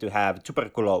happened to have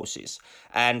tuberculosis,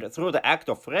 and through the act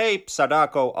of rape,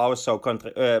 Sadako also gets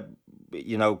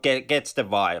the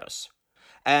virus.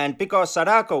 And because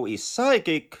Sadako is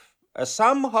psychic,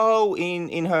 somehow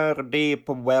in her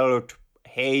deep-welled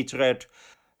hatred,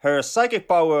 her psychic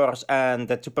powers and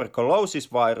the tuberculosis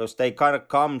virus, they kind of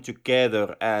come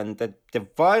together, and the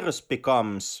virus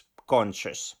becomes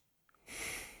conscious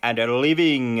and a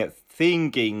living,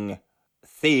 thinking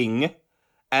thing,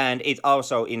 and it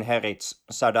also inherits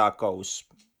Sadako's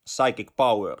psychic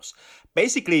powers.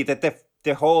 Basically, the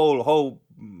whole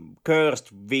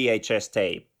cursed VHS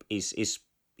tape is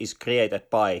created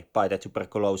by the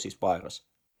tuberculosis virus.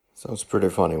 Sounds pretty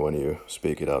funny when you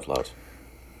speak it out loud.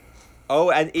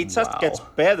 Oh, and it just gets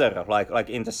better, like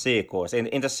in the sequels.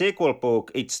 In the sequel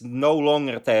book, it's no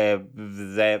longer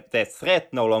the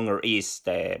threat. No longer is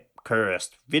the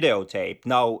cursed videotape.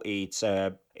 Now it's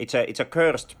a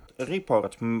cursed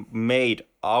report made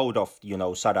out of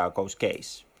Sadako's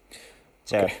case.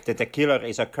 The killer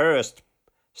is a cursed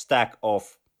stack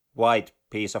of white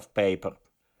piece of paper.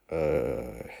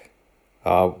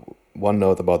 One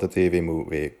note about the TV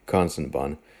movie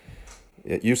Kansenban.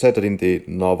 You said that in the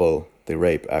novel the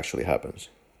rape actually happens.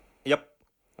 Yep.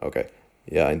 Okay.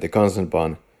 Yeah, in the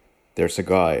Kansenban there's a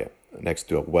guy next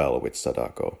to a well with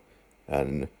Sadako,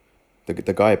 and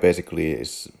the guy basically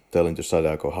is telling to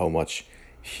Sadako how much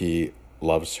he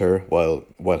loves her while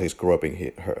he's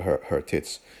groping her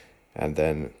tits, and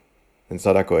then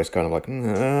Sadako is kind of like,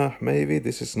 maybe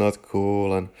this is not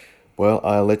cool, and well,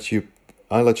 I'll let you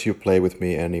play with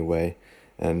me anyway,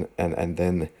 and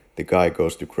then the guy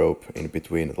goes to grope in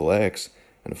between the legs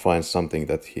and finds something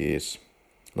that he is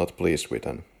not pleased with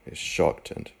and is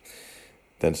shocked, and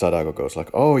then Sadako goes like,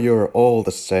 oh, you're all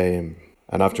the same,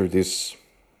 and after this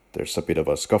there's a bit of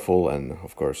a scuffle, and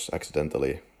of course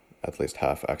accidentally, at least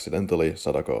half accidentally,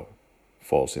 Sadako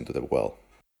falls into the well.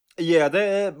 Yeah,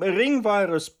 the Ring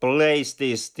Virus plays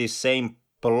this same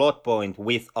plot point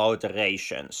with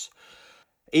alterations.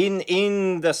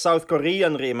 In the South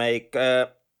Korean remake,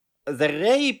 the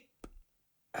rape,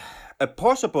 a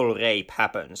possible rape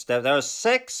happens. There's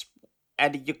sex,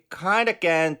 and you kind of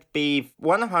can't be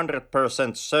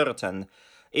 100% certain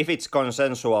if it's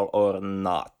consensual or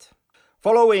not.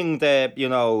 Following the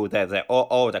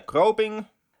groping,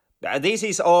 this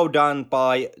is all done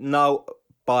by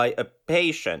a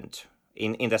patient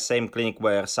in the same clinic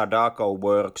where Sadako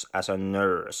works as a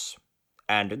nurse,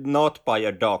 and not by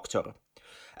a doctor.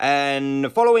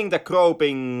 And following the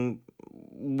groping,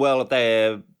 well,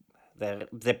 the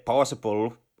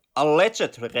possible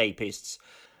alleged rapist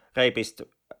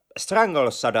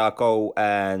strangles Sadako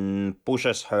and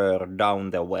pushes her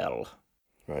down the well.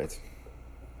 Right.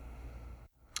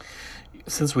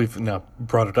 Since we've now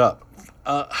brought it up,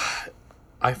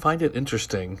 I find it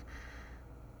interesting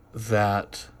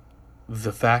that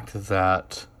the fact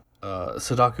that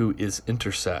Sadako is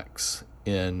intersex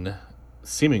in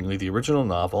seemingly the original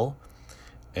novel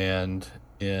and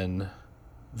in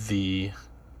the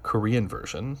Korean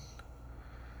version,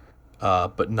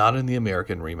 but not in the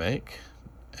American remake.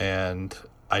 And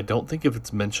I don't think if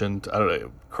it's mentioned, I don't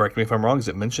know, correct me if I'm wrong, is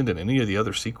it mentioned in any of the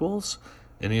other sequels?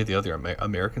 Any of the other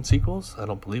American sequels? I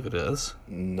don't believe it is.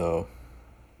 No.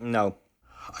 No.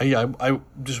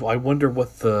 I wonder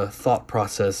what the thought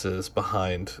process is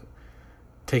behind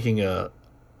taking a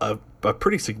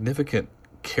pretty significant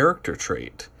character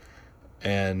trait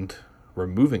and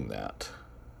removing that.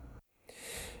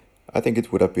 I think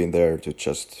it would have been there to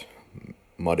just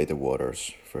muddy the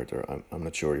waters further. I'm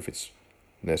not sure if it's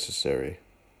necessary,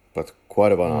 but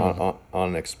quite of an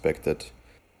unexpected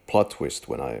plot twist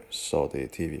when I saw the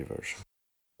TV version.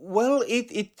 Well,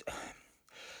 it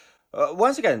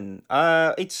once again,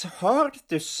 it's hard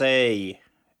to say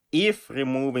if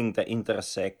removing the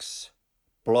intersex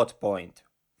plot point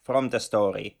from the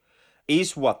story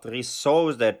is what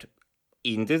resulted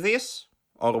into this,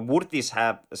 or would this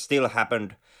have still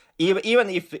happened even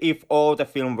if all the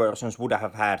film versions would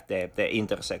have had the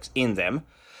intersex in them.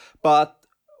 But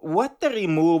what the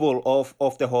removal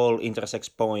of the whole intersex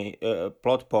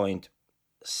plot point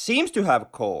seems to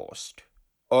have caused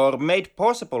or made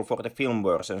possible for the film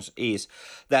versions is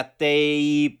that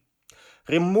they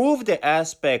remove the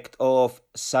aspect of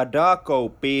Sadako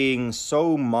being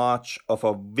so much of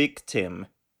a victim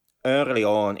early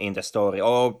on in the story,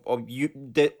 or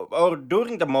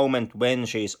during the moment when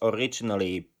she's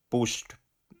originally pushed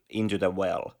into the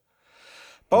well.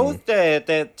 Both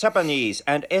the Japanese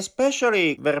and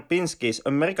especially Verbinski's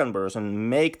American version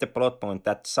make the plot point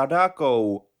that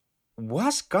Sadako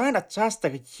was kind of just a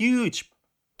huge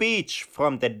bitch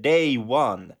from the day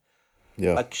one.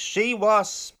 Yeah. Like, she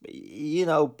was,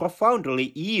 profoundly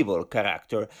evil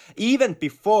character, even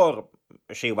before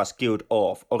she was killed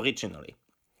off originally.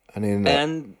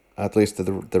 And at least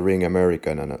the Ring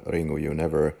American and Ringu, you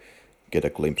never get a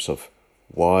glimpse of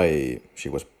why she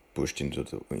was pushed into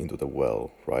the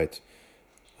well, right?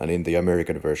 And in the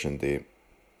American version, the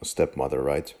stepmother,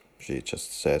 right? She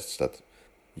just says that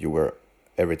you were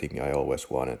everything I always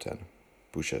wanted and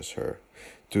pushes her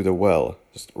to the well,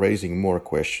 just raising more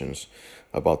questions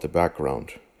about the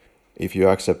background. If you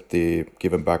accept the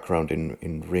given background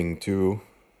in Ring 2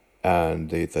 and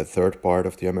the third part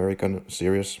of the American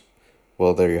series,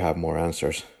 well, there you have more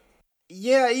answers.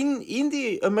 Yeah, in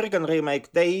the American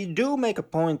remake, they do make a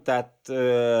point that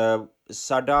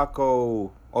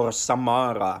Sadako, or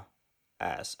Samara,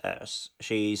 as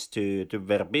she is to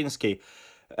Verbinski,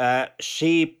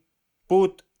 she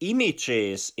put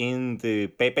images into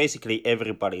basically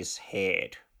everybody's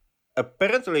head.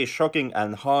 Apparently shocking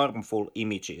and harmful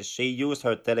images. She used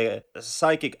her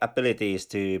psychic abilities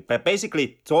to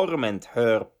basically torment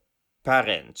her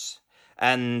parents.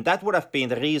 And that would have been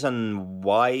the reason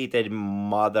why the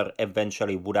mother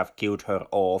eventually would have killed her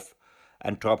off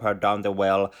and dropped her down the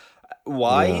well.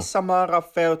 Why Samara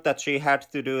felt that she had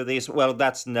to do this, well,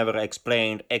 that's never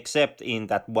explained, except in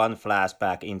that one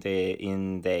flashback in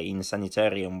the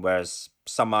Insanitarium where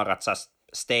Samara just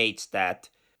states that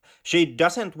she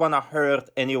doesn't want to hurt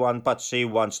anyone, but she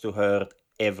wants to hurt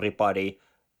everybody,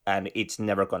 and it's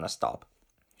never gonna stop.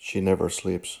 She never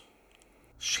sleeps.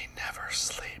 She never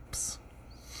sleeps.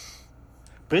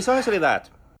 Precisely that.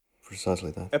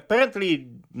 Precisely that. Apparently,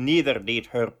 neither did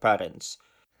her parents.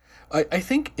 I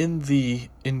think in the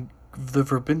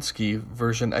Verbinski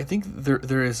version, I think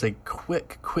there is a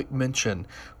quick mention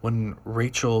when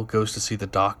Rachel goes to see the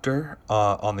doctor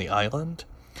on the island,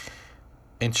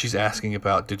 and she's asking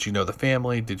about, did you know the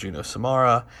family? Did you know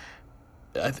Samara?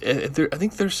 I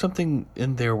think there's something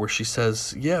in there where she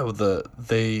says, yeah,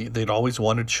 they'd always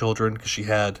wanted children because she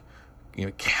had,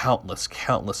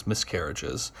 countless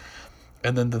miscarriages,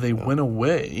 and then they went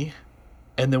away,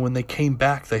 and then when they came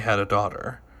back, they had a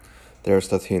daughter. There's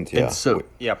that hint, yeah. And so,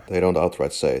 yep. They don't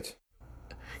outright say it.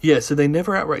 Yeah, so they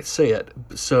never outright say it.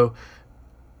 So,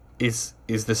 is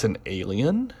this an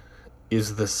alien?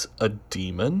 Is this a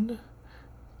demon?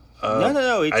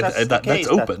 No. It's just the case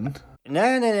that's open.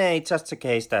 No. It's just a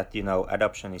case that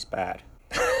adoption is bad.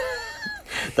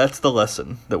 That's the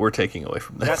lesson that we're taking away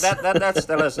from this. That's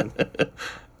the lesson.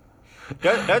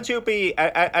 Don't you be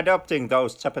adopting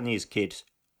those Japanese kids?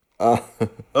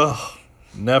 Ugh,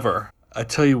 never. I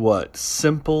tell you what,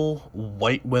 simple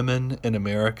white women in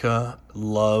America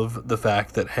love the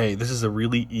fact that, hey, this is a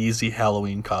really easy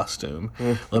Halloween costume.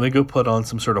 Let me go put on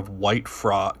some sort of white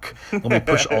frock. Let me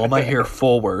push all my hair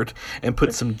forward and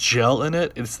put some gel in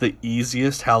it. It's the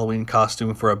easiest Halloween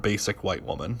costume for a basic white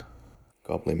woman.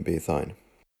 Goblin be thine.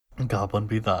 Goblin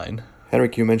be thine.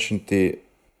 Henrik, you mentioned the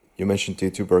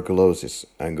tuberculosis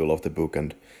angle of the book,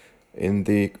 and in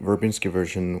the Verbinski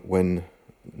version, when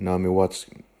Naomi Watts,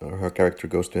 her character,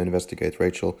 goes to investigate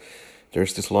Rachel,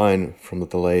 there's this line from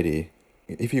the lady,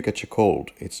 if you catch a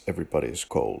cold, it's everybody's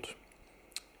cold.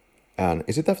 And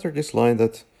is it after this line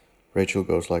that Rachel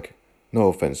goes like, no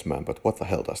offense, man, but what the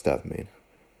hell does that mean?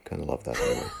 Kind of love that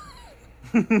anyway.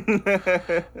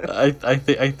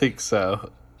 I think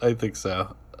so. I think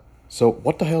so. So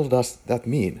what the hell does that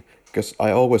mean? Because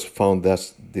I always found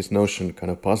this notion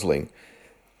kind of puzzling,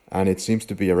 and it seems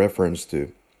to be a reference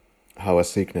to how a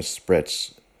sickness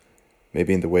spreads,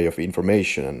 maybe in the way of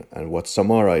information. And what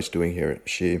Samara is doing here,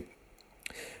 she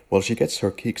gets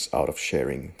her kicks out of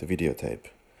sharing the videotape.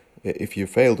 If you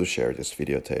fail to share this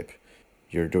videotape,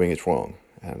 you're doing it wrong,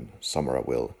 and Samara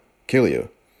will kill you.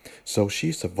 So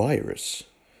she's a virus.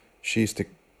 She's the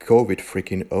COVID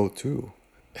freaking O2.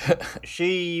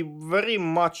 She very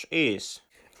much is.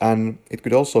 And it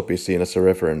could also be seen as a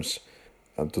reference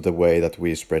to the way that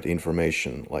we spread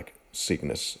information, like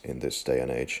sickness in this day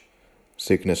and age.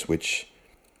 Sickness, which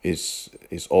is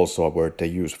also a word they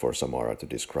use for Samara to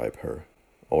describe her,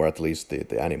 or at least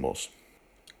the animals.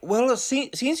 Well,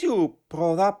 since you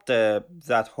brought up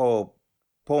that whole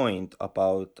point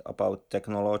about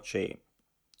technology,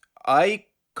 I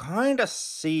kind of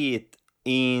see it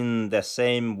in the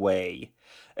same way,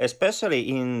 especially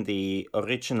in the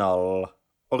original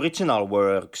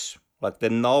works, like the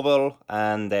novel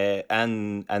and the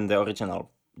original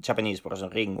Japanese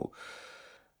version Ringu.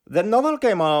 The novel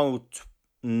came out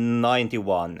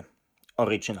 91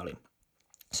 originally,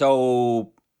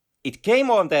 so it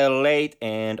came on the late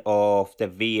end of the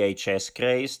VHS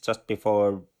craze, just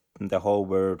before the whole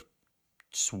world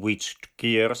switched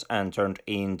gears and turned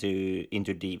into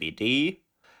DVD.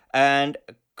 And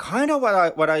kind of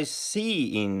what I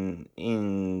see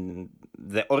in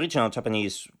the original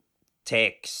Japanese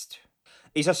text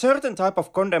is a certain type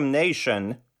of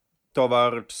condemnation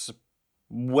towards,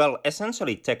 well,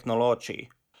 essentially technology.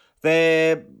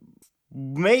 The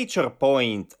major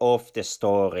point of the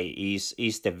story is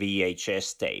the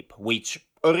VHS tape, which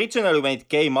originally, when it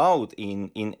came out in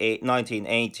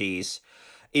 1980s,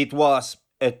 it was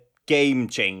a game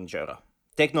changer,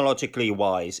 technologically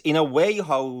wise, in a way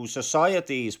how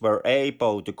societies were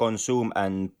able to consume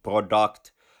and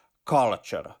product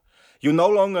culture. You no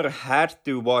longer had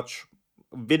to watch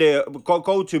video,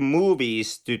 go to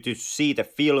movies to see the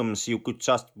films. You could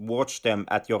just watch them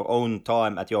at your own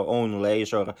time, at your own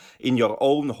leisure, in your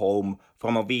own home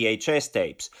from a VHS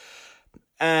tapes.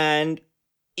 And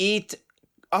it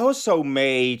also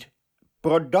made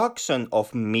production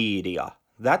of media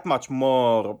that much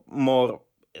more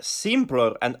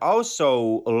simpler and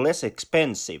also less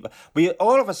expensive. We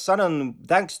all of a sudden,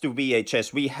 thanks to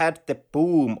VHS, we had the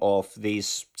boom of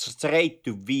these straight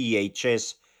to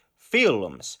VHS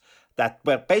films that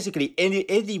were basically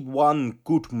anyone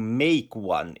could make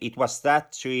one. It was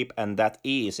that cheap and that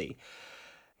easy.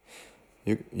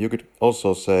 You could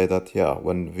also say that, yeah,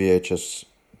 when VHS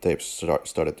tapes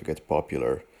started to get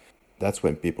popular, that's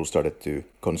when people started to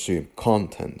consume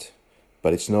content.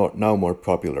 But it's now more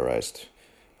popularized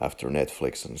after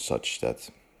Netflix and such, that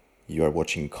you are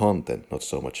watching content, not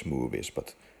so much movies,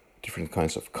 but different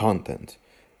kinds of content.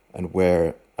 And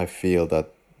where I feel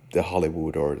that the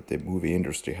Hollywood or the movie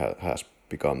industry has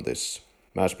become this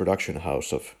mass production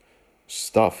house of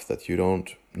stuff that you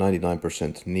don't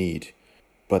 99% need.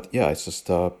 But yeah, it's just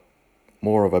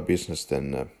more of a business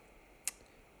than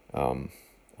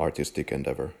artistic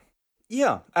endeavor.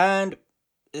 Yeah, and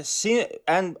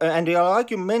like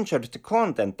you mentioned, the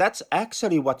content, that's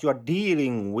actually what you're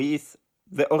dealing with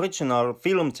the original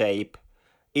film tape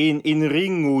in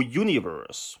Ringu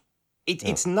universe.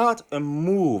 It's not a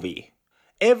movie.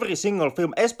 Every single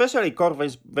film, especially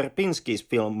Korvis Verbinski's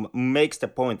film, makes the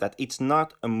point that it's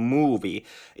not a movie.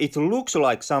 It looks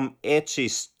like some edgy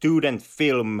student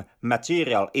film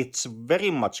material. It's very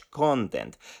much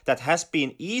content that has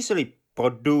been easily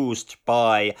produced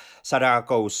by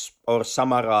Sadako's or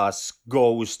Samara's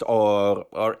ghost,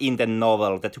 or in the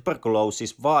novel, the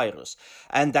tuberculosis virus,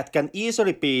 and that can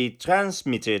easily be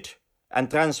transmitted and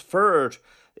transferred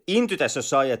into the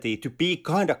society to be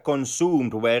kind of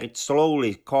consumed, where it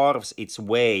slowly carves its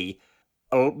way,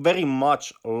 very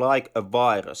much like a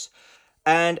virus.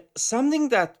 And something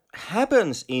that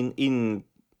happens in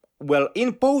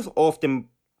both of them,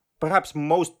 perhaps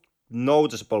most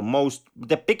noticeable,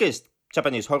 the biggest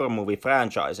Japanese horror movie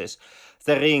franchises,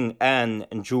 The Ring and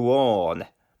Ju-On,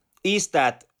 is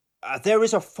that there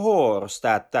is a force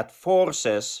that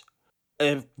forces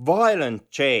a violent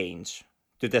change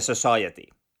to the society.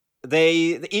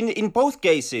 they in both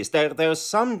cases there's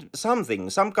some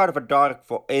kind of a dark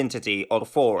entity or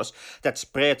force that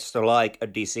spreads like a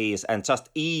disease and just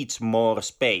eats more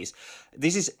space.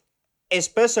 This is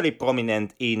especially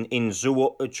prominent in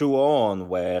Ju-on,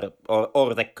 where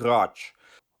or The Grudge,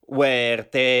 where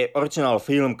the original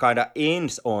film kind of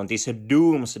ends on this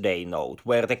doomsday note,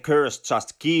 where the curse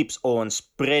just keeps on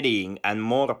spreading and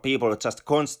more people just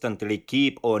constantly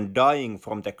keep on dying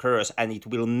from the curse, and it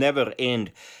will never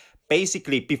end.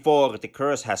 Basically, before the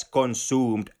curse has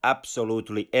consumed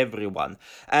absolutely everyone.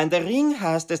 And The Ring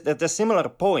has the similar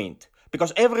point,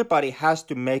 because everybody has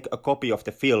to make a copy of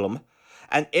the film,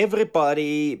 and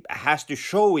everybody has to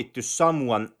show it to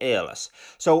someone else.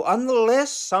 So unless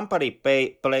somebody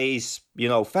plays,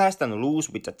 fast and loose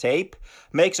with the tape,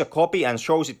 makes a copy and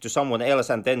shows it to someone else,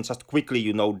 and then just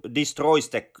quickly, destroys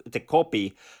the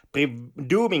copy,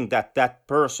 dooming that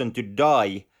person to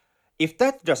die. If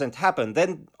that doesn't happen,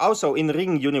 then also in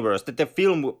Ring universe, the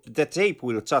tape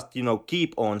will just,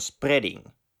 keep on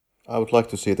spreading. I would like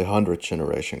to see the 100th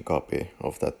generation copy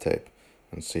of that tape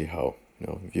and see how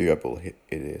viewable it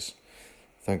is.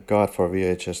 Thank God for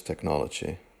VHS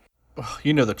technology.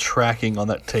 The tracking on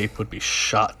that tape would be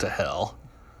shot to hell.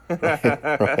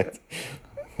 Right.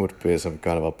 Would be some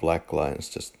kind of a black lines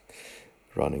just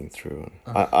running through.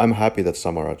 I'm happy that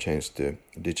Samara changed to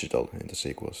digital in the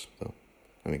sequels. So,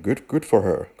 I mean, good for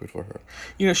her. Good for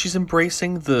her. She's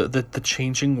embracing the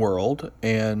changing world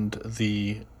and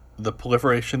the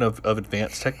proliferation of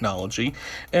advanced technology.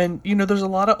 And, there's a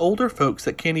lot of older folks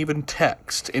that can't even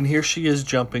text. And here she is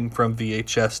jumping from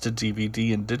VHS to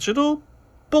DVD and digital.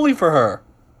 Bully for her.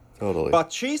 Totally.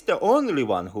 But she's the only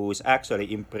one who's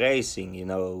actually embracing,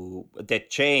 the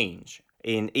change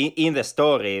in the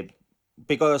story.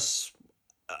 Because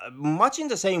much in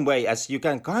the same way as you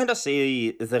can kind of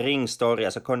see the Ring story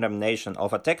as a condemnation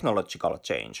of a technological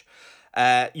change,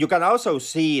 you can also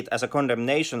see it as a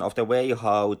condemnation of the way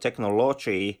how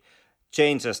technology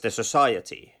changes the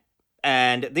society.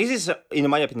 And this is, in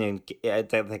my opinion,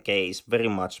 the case very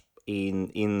much in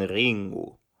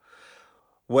Ringu,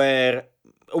 where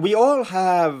we all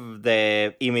have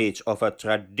the image of a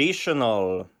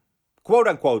traditional,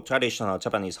 quote-unquote traditional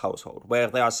Japanese household, where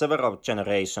there are several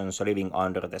generations living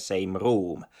under the same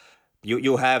room.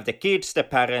 You have the kids, the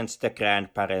parents, the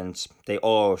grandparents, they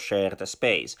all share the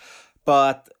space.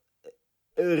 But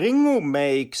Ringu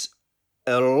makes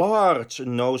a large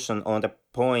notion on the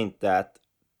point that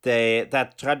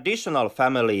that traditional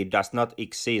family does not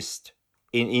exist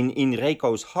in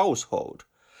Reiko's household.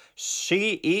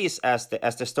 She is, as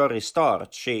the story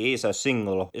starts, she is a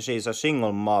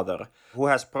single mother who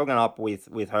has broken up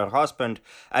with her husband,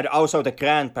 and also the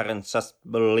grandparents just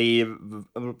believe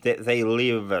they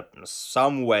live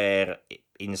somewhere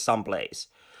in some place.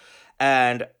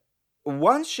 And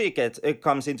once she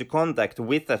comes into contact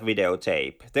with that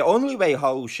videotape, the only way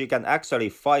how she can actually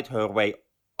fight her way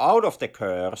out of the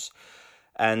curse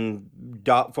and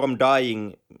from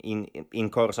dying in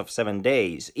course of 7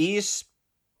 days is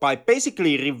by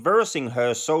basically reversing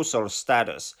her social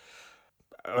status,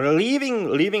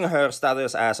 leaving her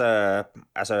status as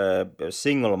a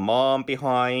single mom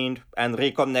behind and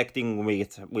reconnecting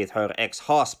with her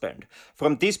ex-husband.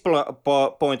 From this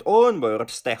point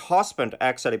onwards, the husband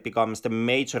actually becomes the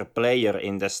major player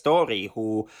in the story,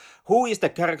 who is the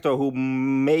character who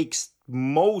makes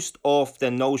most of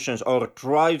the notions or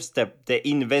drives the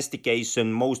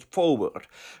investigation most forward.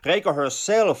 Reiko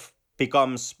herself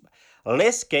becomes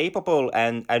less capable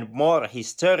and more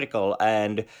hysterical,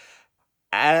 and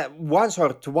once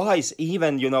or twice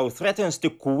even, threatens to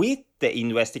quit the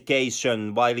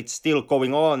investigation while it's still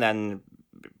going on, and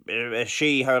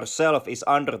she herself is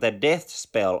under the death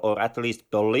spell, or at least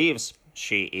believes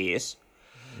she is.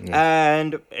 Yeah.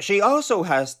 And she also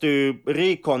has to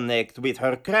reconnect with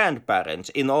her grandparents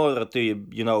in order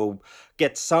to,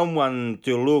 get someone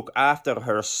to look after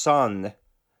her son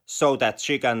so that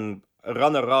she can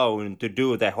run around to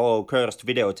do the whole cursed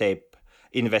videotape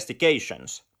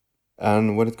investigations.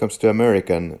 And when it comes to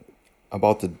American,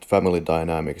 about the family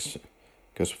dynamics,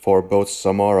 because for both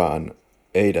Samara and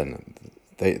Aiden,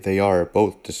 they are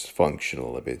both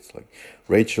dysfunctional a bit. Like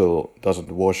Rachel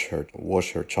doesn't wash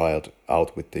her child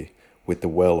out with the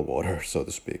well water, so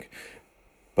to speak.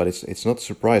 But it's not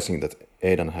surprising that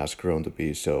Aiden has grown to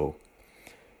be so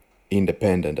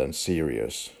independent and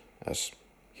serious as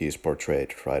he is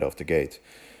portrayed right off the gate.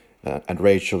 And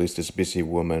Rachel is this busy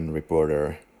woman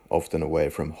reporter, often away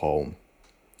from home.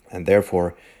 And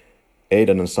therefore,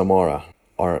 Aiden and Samara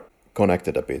are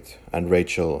connected a bit, and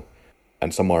Rachel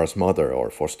and Samara's mother or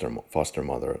foster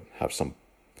mother have some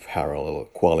parallel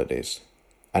qualities.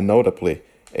 And notably,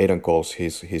 Aidan calls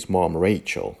his mom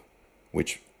Rachel,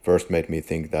 which first made me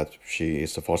think that she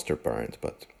is a foster parent,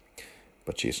 but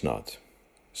she's not.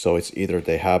 So it's either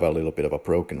they have a little bit of a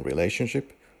broken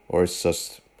relationship, or it's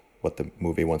just what the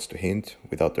movie wants to hint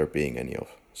without there being any of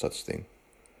such thing.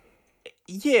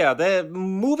 Yeah, the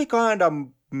movie kind of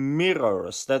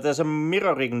mirrors that there's a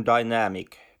mirroring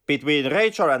dynamic between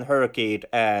Rachel and her kid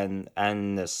and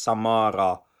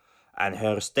Samara and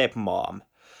her stepmom,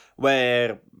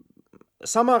 where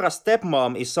Samara's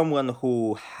stepmom is someone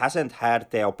who hasn't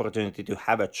had the opportunity to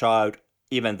have a child,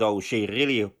 even though she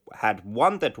really had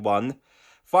wanted one,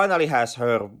 finally has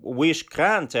her wish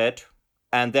granted,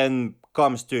 and then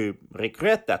comes to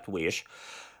regret that wish.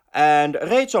 And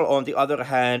Rachel, on the other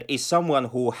hand, is someone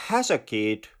who has a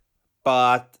kid,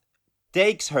 but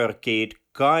takes her kid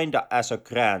kinda as a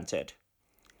granted.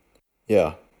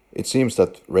 Yeah, it seems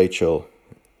that Rachel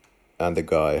and the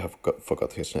guy,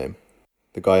 forgot his name.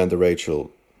 The guy and the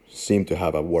Rachel seem to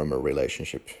have a warmer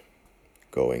relationship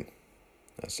going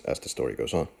as the story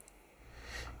goes on.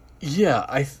 Yeah,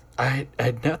 I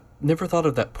had never thought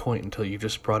of that point until you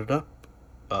just brought it up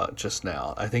just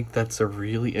now. I think that's a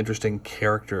really interesting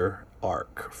character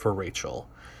arc for Rachel.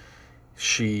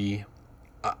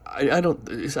 I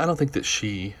don't think that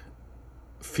she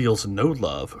feels no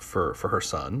love for her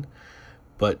son,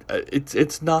 but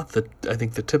it's not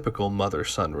the typical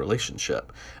mother-son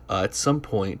relationship. At some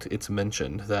point, it's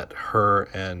mentioned that her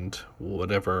and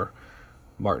whatever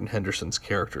Martin Henderson's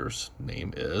character's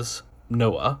name is,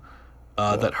 Noah,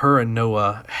 that her and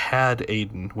Noah had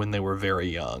Aidan when they were very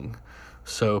young.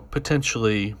 So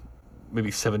potentially maybe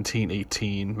 17,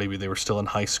 18, maybe they were still in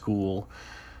high school.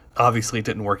 Obviously, it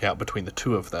didn't work out between the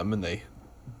two of them, and they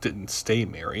didn't stay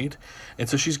married. And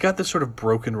so she's got this sort of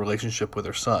broken relationship with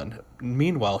her son.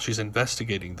 Meanwhile, she's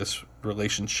investigating this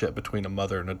relationship between a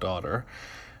mother and a daughter,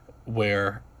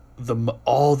 where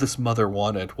all this mother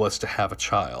wanted was to have a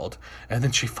child, and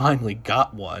then she finally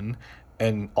got one,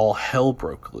 and all hell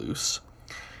broke loose.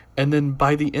 And then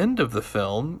by the end of the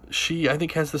film, she, I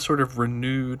think, has this sort of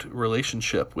renewed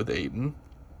relationship with Aidan,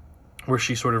 where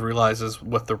she sort of realizes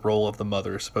what the role of the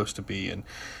mother is supposed to be,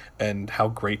 and how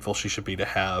grateful she should be to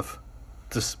have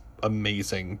this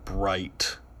amazing,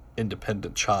 bright,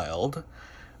 independent child.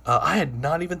 I had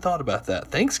not even thought about that.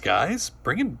 Thanks, guys.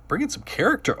 Bringing some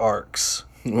character arcs.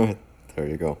 There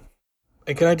you go.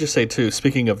 And can I just say, too,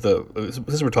 speaking of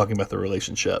since we're talking about the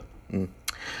relationship,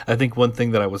 I think one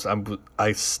thing that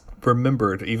I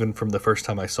remembered, even from the first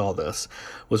time I saw this,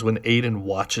 was when Aidan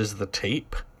watches the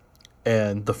tape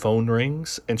and the phone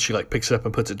rings, and she like picks it up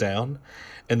and puts it down,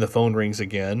 and the phone rings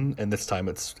again, and this time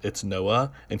it's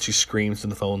Noah, and she screams in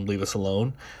the phone, "Leave us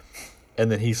alone." And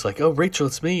then he's like, "Oh, Rachel,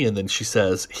 it's me." And then she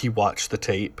says, "He watched the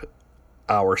tape.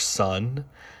 Our son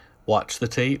watched the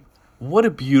tape." What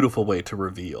a beautiful way to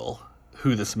reveal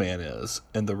who this man is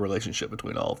and the relationship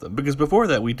between all of them. Because before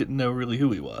that, we didn't know really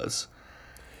who he was.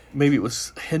 Maybe it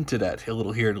was hinted at a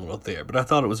little here and a little there, but I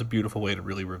thought it was a beautiful way to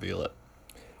really reveal it.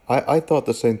 I thought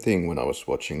the same thing when I was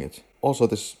watching it. Also,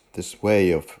 this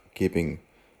way of keeping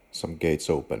some gates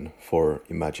open for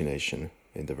imagination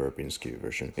in the Verbinski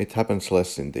version. It happens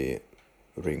less in the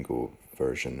Ringu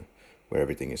version, where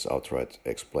everything is outright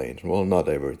explained. Well, not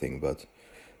everything, but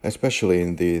especially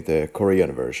in the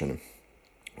Korean version,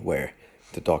 where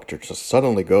the doctor just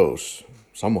suddenly goes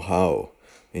somehow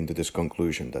into this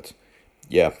conclusion that,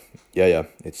 yeah,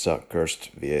 it's a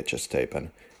cursed VHS tape,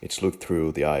 and it's looked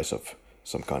through the eyes of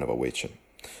some kind of a witch. And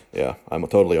yeah, I'm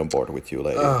totally on board with you,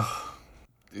 lady.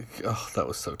 Oh, that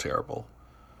was so terrible.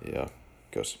 Yeah,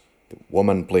 because the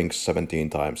woman blinks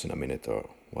 17 times in a minute, or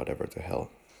whatever the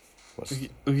hell was.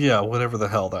 Yeah, whatever the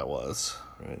hell that was.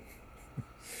 Right.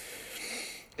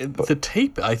 The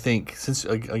tape, I think, since,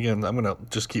 again, I'm going to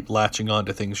just keep latching on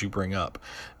to things you bring up.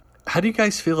 How do you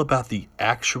guys feel about the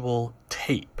actual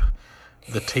tape?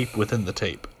 The tape within the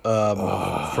tape,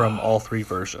 from all three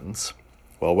versions?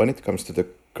 Well, when it comes to the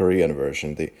Korean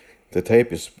version, the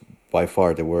tape is by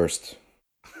far the worst.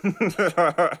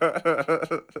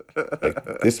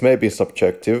 This may be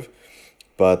subjective,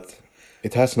 but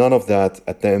it has none of that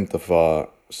attempt of a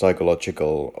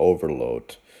psychological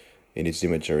overload in its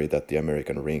imagery that the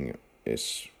American Ring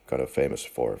is kind of famous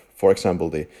for. For example,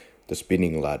 the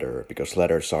spinning ladder, because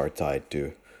ladders are tied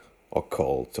to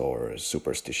occult or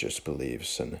superstitious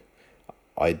beliefs, and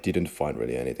I didn't find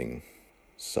really anything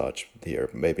such here.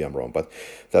 Maybe I'm wrong, but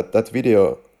that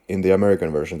video in the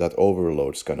American version, that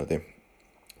overloads kind of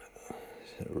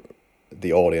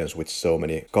the audience with so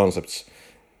many concepts.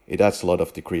 It adds a lot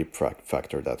of the creep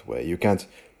factor that way. You can't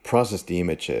process the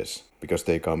images because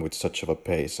they come with such of a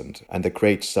pace and the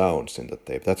great sounds in the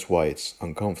tape. That's why it's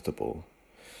uncomfortable.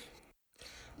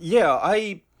 Yeah,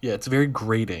 Yeah, it's very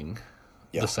grating,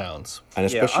 Yeah. the sounds. And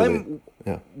especially, I'm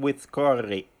yeah. with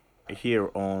Kari here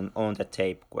on the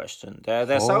tape question.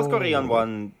 The South Korean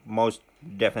one most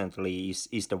definitely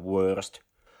is the worst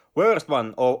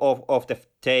one of the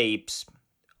tapes.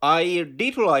 I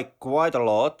did like quite a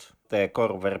lot the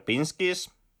Kor Verbinski's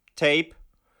tape,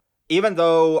 even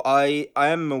though I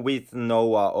am with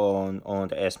Noah on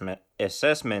the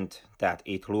assessment that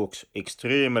it looks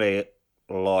extremely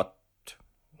lot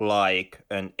like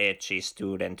an edgy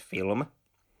student film.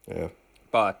 Yeah.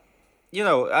 But you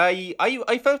know, I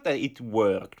felt that it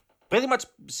worked pretty much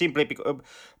simply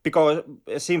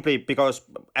because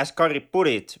as Kari put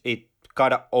it, it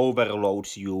kind of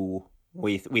overloads you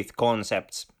with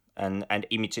concepts and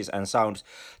images and sounds.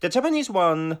 The Japanese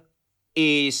one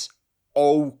is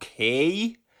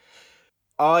okay.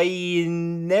 I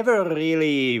never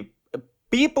really.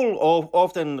 People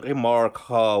often remark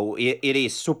how it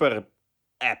is super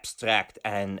abstract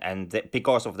and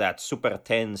because of that super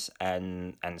tense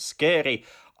and scary.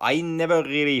 I never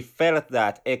really felt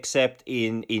that except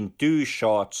in two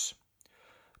shots.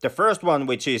 The first one,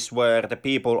 which is where the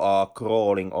people are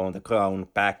crawling on the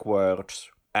ground backwards,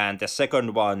 and the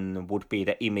second one would be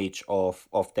the image of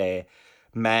the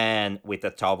man with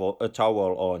a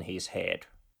towel on his head.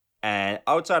 And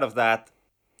outside of that,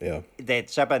 Yeah. the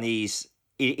Japanese,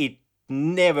 it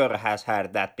never has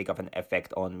had that big of an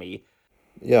effect on me.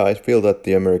 Yeah, I feel that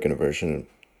the American version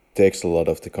takes a lot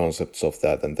of the concepts of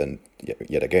that and then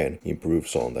yet again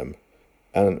improves on them.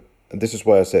 And this is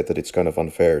why I said that it's kind of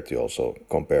unfair to also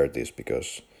compare this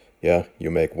because, yeah,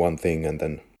 you make one thing and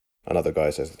then another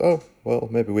guy says, oh, well,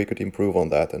 maybe we could improve on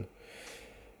that. And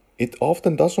it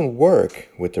often doesn't work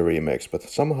with the remakes, but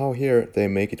somehow here they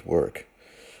make it work.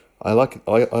 I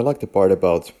like the part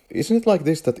about, isn't it like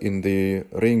this that in the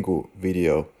Ringu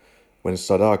video, when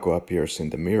Sadako appears in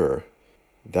the mirror,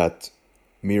 that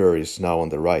mirror is now on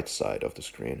the right side of the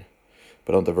screen.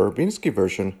 But on the Verbinski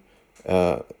version,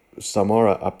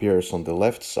 Samara appears on the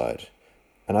left side.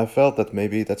 And I felt that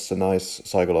maybe that's a nice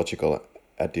psychological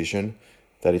addition,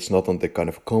 that it's not on the kind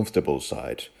of comfortable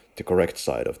side, the correct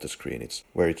side of the screen. It's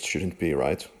where it shouldn't be,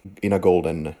 right? In a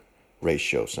golden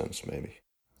ratio sense, maybe.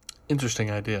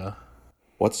 Interesting idea.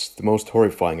 What's the most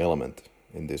horrifying element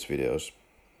in these videos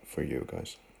for you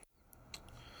guys?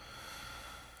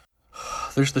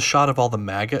 There's the shot of all the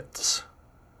maggots,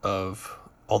 of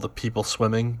all the people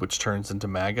swimming, which turns into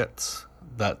maggots.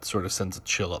 That sort of sends a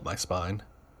chill up my spine.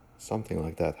 Something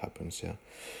like that happens, yeah.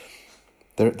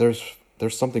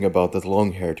 There's something about that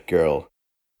long-haired girl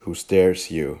who stares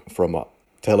you from a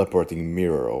teleporting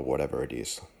mirror or whatever it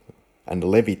is, and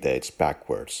levitates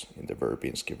backwards in the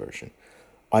Verbinski version.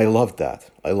 I love that.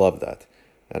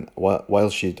 And while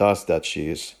she does that, she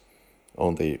is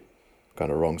on the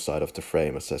kind of wrong side of the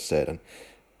frame, as I said, and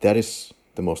that is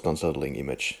the most unsettling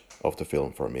image of the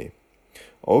film for me.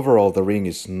 Overall, The Ring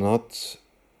is not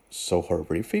so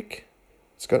horrific.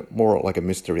 It's got more like a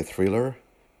mystery thriller,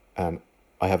 and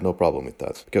I have no problem with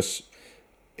that because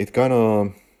it kind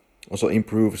of also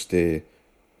improves the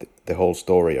whole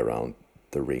story around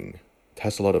The Ring. It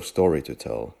has a lot of story to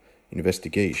tell.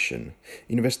 Investigating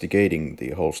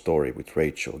the whole story with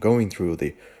Rachel, going through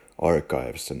the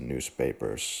archives and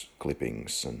newspapers,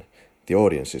 clippings, and the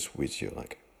audience is with you.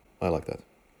 Like, I like that.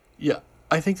 Yeah,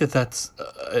 I think that's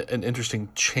an interesting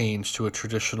change to a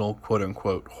traditional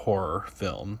quote-unquote horror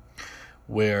film,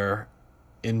 where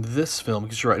in this film,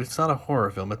 because you're right, it's not a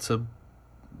horror film, it's a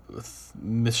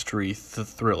mystery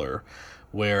thriller,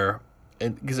 where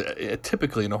because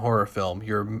typically in a horror film,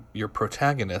 your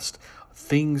protagonist,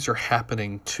 things are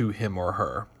happening to him or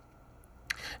her,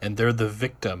 and they're the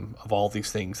victim of all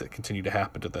these things that continue to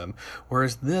happen to them.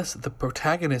 Whereas this, the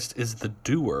protagonist is the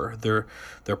doer. They're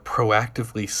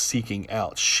proactively seeking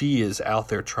out. She is out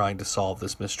there trying to solve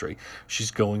this mystery.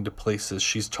 She's going to places.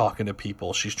 She's talking to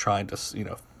people. She's trying to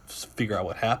figure out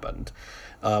what happened,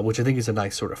 which I think is a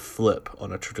nice sort of flip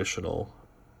on a traditional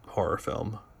horror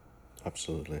film.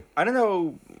 Absolutely. I don't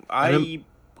know. I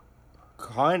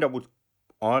kind of would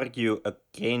argue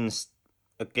against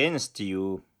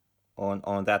you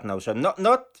on that notion.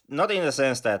 Not in the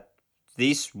sense that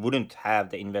this wouldn't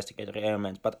have the investigatory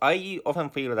element, but I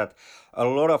often feel that a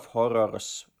lot of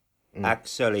horrors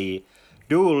actually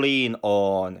do lean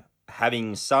on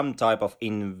having some type of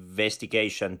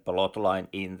investigation plotline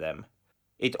in them.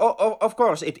 It of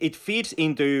course it feeds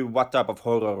into what type of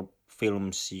horror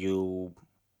films you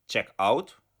check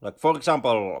out. Like for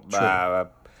example,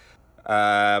 Friday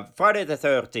the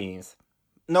 13th.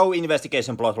 No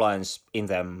investigation plot lines in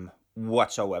them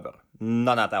whatsoever.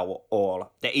 None at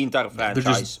all. The entire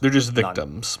franchise. They're just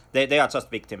victims. They are just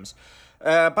victims.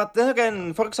 But then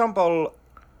again, for example,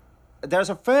 there's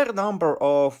a fair number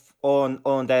of on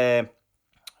the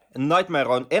Nightmare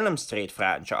on Elm Street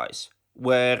franchise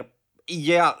where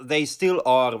yeah they still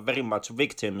are very much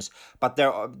victims, but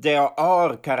there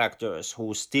are characters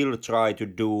who still try to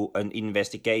do an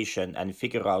investigation and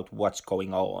figure out what's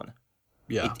going on.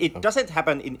 Yeah. It doesn't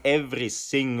happen in every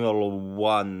single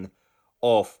one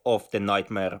of the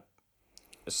Nightmare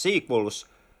sequels,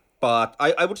 but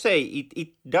I would say it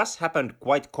does happen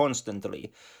quite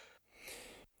constantly.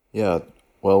 Yeah,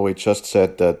 well, we just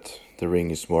said that The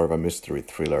Ring is more of a mystery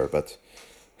thriller, but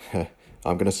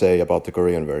I'm gonna say about the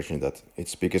Korean version that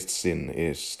its biggest sin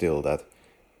is still that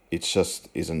it just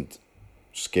isn't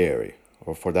scary,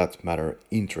 or for that matter,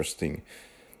 interesting.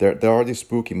 There are these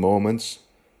spooky moments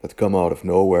that come out of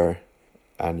nowhere,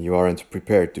 and you aren't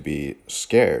prepared to be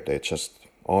scared. They just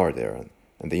are there,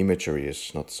 and the imagery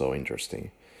is not so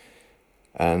interesting.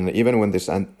 And even when this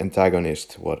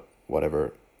antagonist,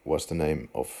 whatever was the name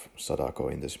of Sadako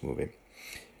in this movie,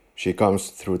 she comes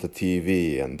through the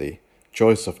TV, and the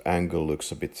choice of angle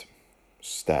looks a bit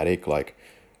static. Like,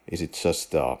 is it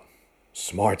just a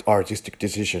smart artistic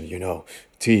decision,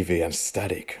 TV and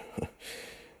static?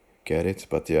 Get it?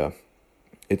 But yeah,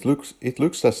 it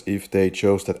looks as if they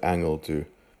chose that angle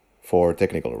for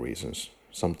technical reasons,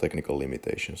 some technical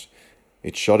limitations.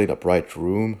 It's shot in a bright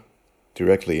room,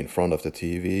 directly in front of the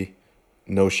TV,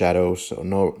 no shadows or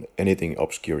no anything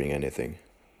obscuring anything.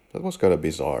 That was kind of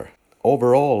bizarre.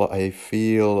 Overall, I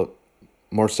feel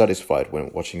more satisfied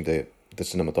when watching the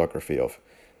cinematography of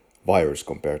Virus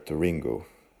compared to Ringu.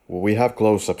 We have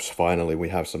close-ups finally, we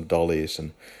have some dollies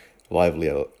and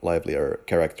livelier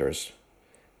characters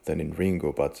than in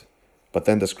Ringu, but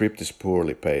then the script is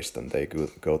poorly paced and they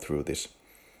go through this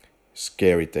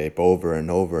scary tape over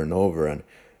and over and over, and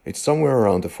it's somewhere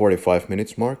around the 45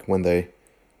 minutes mark when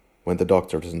the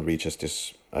doctor doesn't reaches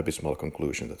this abysmal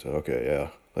conclusion that okay, yeah,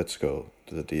 let's go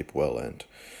to the deep well end.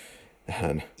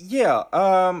 And Yeah,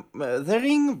 the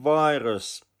ring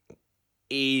virus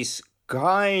is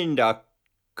kinda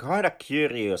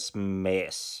curious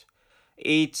mess.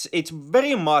 It's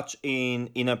very much in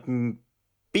a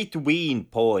between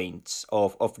points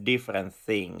of different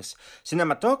things.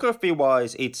 Cinematography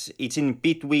wise, it's in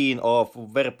between of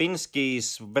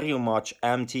Verbinski's very much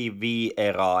MTV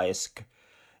era esque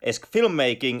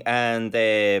filmmaking and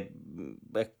the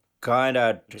kind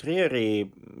of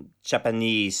dreary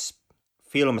Japanese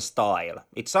film style.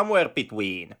 It's somewhere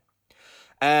between.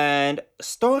 And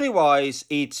story wise,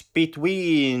 it's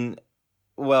between,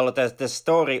 well, the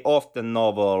story of the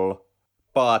novel,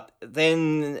 but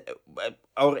then,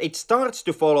 or it starts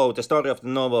to follow the story of the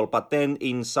novel, but then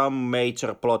in some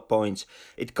major plot points,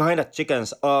 it kind of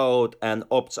chickens out and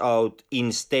opts out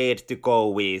instead to go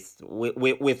with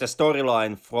the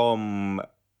storyline from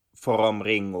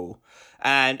Ringu.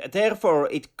 And therefore,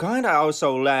 it kind of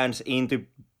also lands into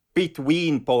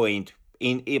between point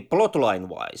in plotline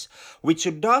wise, which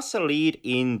does lead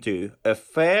into a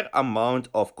fair amount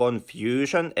of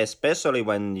confusion, especially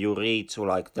when you reach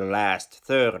like the last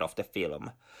third of the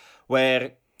film,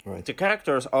 where right. the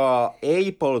characters are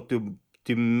able to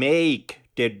make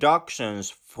deductions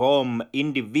from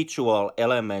individual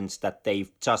elements that they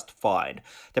just find.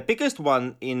 The biggest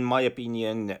one, in my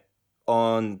opinion,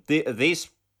 on this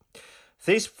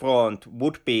front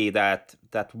would be that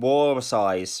war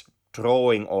size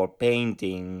drawing or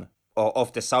painting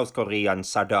of the South Korean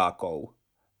Sadako.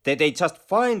 They just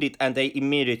find it and they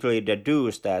immediately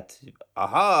deduce that,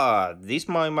 aha, this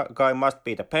guy must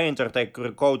be the painter. They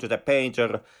go to the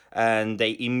painter and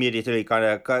they immediately kind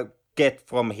of get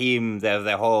from him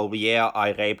the whole, yeah,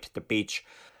 I raped the bitch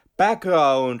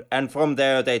background, and from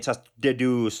there they just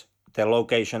deduce the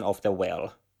location of the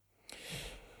well.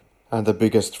 And the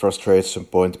biggest frustration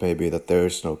point may be that there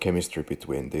is no chemistry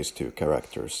between these two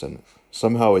characters, and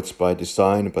somehow it's by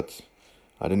design, but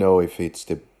I don't know if it's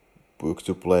the book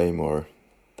to blame or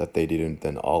that they didn't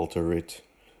then alter it.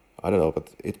 I don't know,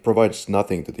 but it provides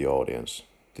nothing to the audience,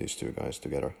 these two guys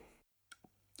together.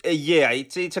 Yeah,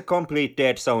 it's a complete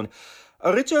dead zone.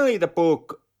 Originally, the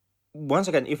book, once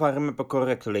again, if I remember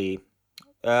correctly,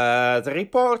 the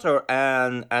reporter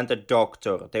and the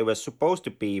doctor, they were supposed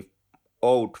to be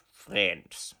old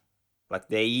friends. Like,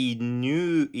 they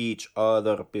knew each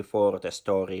other before the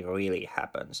story really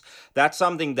happens. That's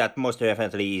something that most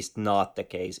definitely is not the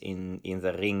case in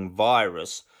the Ring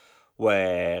virus,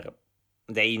 where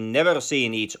they never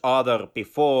seen each other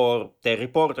before. The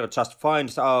reporter just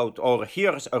finds out or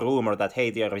hears a rumor that, hey,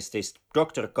 there is this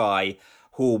doctor guy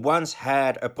who once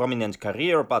had a prominent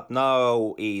career but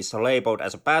now is labeled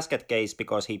as a basket case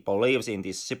because he believes in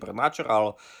these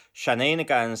supernatural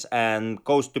shenanigans, and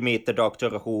goes to meet the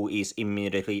Doctor, who is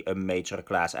immediately a major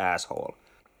class asshole.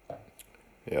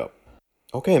 Yeah.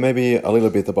 Okay, maybe a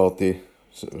little bit about the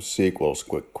sequels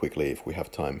quickly if we have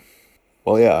time.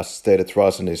 Well, yeah, as stated,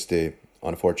 Rasen is the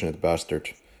unfortunate bastard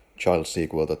child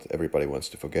sequel that everybody wants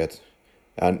to forget,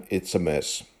 and it's a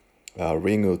mess.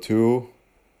 Ringu 2,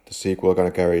 the sequel,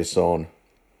 gonna carries on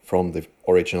from the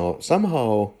original,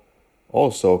 somehow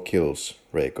also kills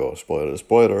Reiko.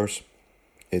 Spoilers.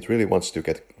 It really wants to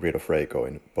get rid of Reiko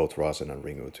in both Rasen and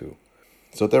Ringu 2.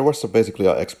 So there was basically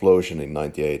an explosion in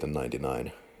 98 and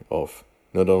 99 of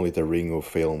not only the Ring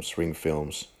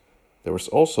films, there was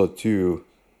also 2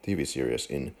 TV series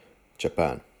in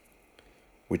Japan,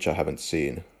 which I haven't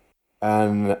seen.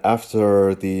 And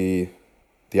after the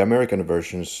American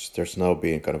versions, there's now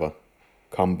been kind of a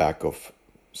comeback of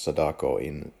Sadako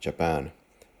in Japan.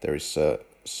 There is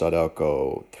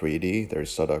Sadako 3D, there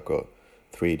is Sadako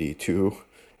 3D 2,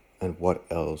 and what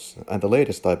else? And the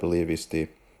latest, I believe, is the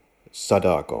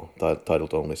Sadako,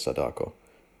 titled only Sadako.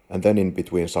 And then in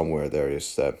between somewhere there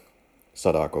is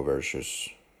Sadako versus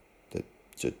the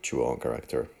Chuon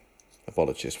character.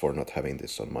 Apologies for not having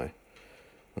this on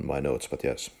my notes, but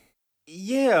yes.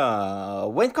 Yeah,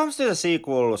 when it comes to the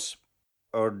sequels,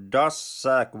 or does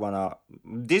Zach wanna...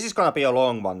 This is gonna be a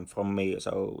long one from me,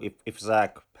 so if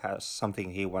Zach has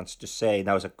something he wants to say,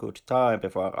 now's a good time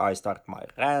before I start my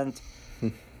rant.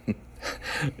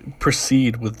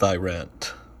 Proceed with thy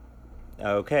rant.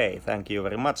 Okay, thank you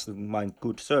very much, my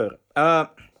good sir.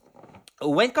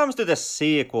 When it comes to the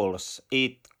sequels,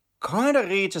 it kind of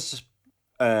reaches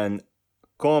an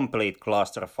complete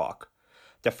clusterfuck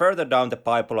the further down the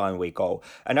pipeline we go.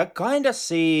 And I kind of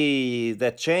see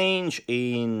the change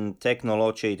in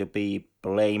technology to be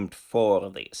blamed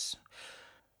for this.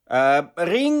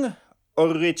 Ring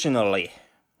originally,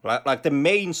 like the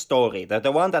main story,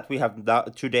 the one that we have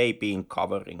today been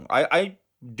covering, I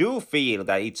do feel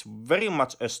that it's very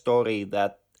much a story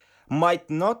that might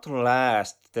not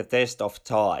last the test of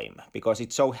time because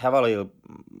it's so heavily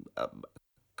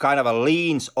kind of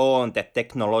leans on the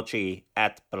technology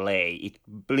at play. It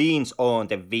leans on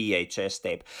the VHS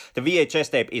tape. The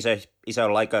VHS tape is a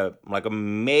like a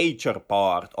major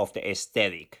part of the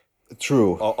aesthetic.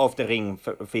 True. Of the Ring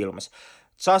films.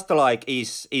 Just like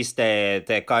is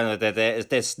the kind of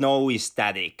the snowy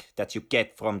static that you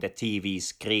get from the TV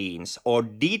screens, or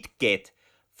did get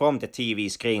from the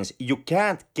TV screens. You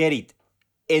can't get it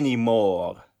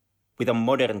anymore with a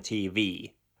modern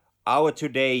TV. Our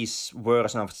today's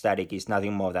version of static is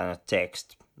nothing more than a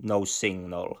text, no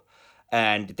signal.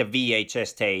 And the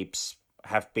VHS tapes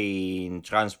have been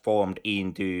transformed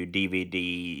into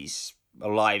DVDs,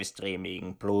 live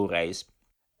streaming, Blu-rays.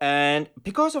 And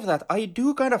because of that, I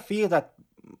do kind of feel that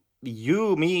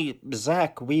you, me,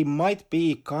 Zach, we might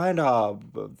be kind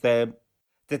of the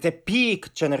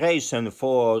peak generation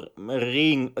for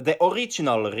Ring, the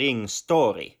original Ring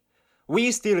story.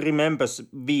 We still remember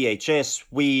VHS.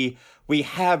 We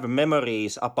have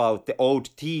memories about the old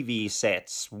TV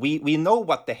sets. We know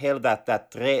what the hell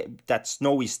that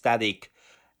snowy static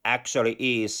actually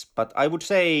is. But I would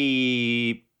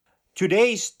say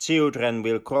today's children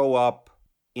will grow up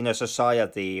in a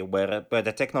society where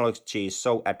the technology is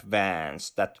so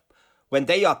advanced that when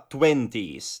they are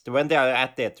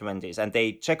at their 20s and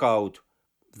they check out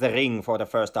the Ring for the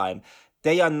first time,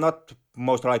 they are not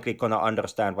most likely gonna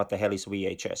understand what the hell is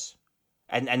VHS.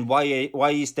 And why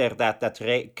is there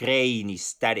that grainy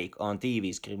static on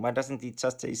TV screen? Why doesn't it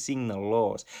just say signal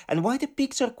loss? And why the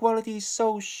picture quality is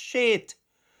so shit?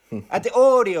 And the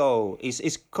audio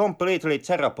is completely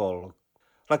terrible.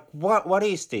 Like, what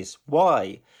is this?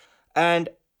 Why? And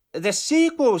the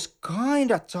sequels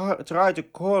kind of try to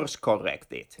course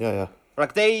correct it. Yeah.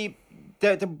 Like, the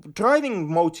driving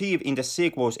motif in the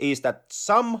sequels is that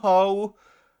somehow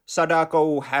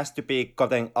Sadako has to be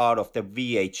gotten out of the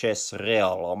VHS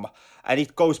realm. And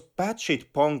it goes batshit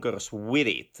bonkers with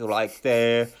it. Like,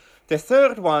 the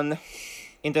third one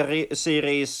in the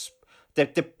series, the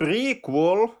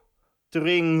prequel to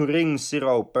Ring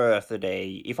Zero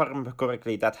Birthday, if I remember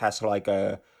correctly, that has like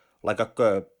a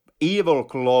evil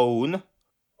clone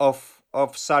of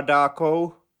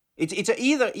Sadako. It's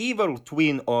either evil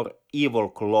twin or evil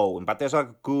clone, but there's like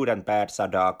a good and bad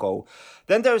Sadako.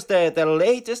 Then there's the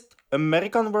latest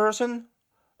American version,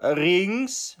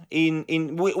 Rings,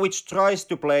 in which tries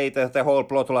to play the whole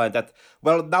plotline that,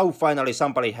 well, now finally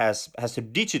somebody has to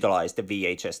digitalize the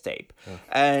VHS tape.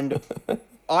 And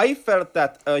I felt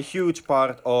that a huge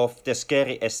part of the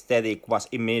scary aesthetic was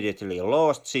immediately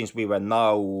lost, since we were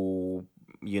now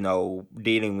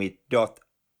dealing with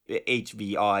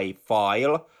 .hvi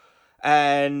file.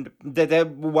 And the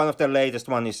one of the latest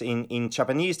one is in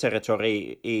Japanese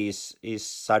territory is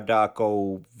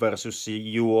Sadako versus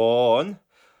Yuon.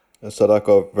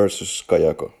 Sadako versus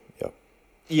Kayako. Yeah.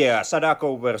 Yeah,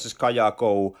 Sadako versus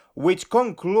Kayako, which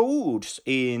concludes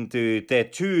into the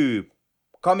two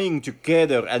coming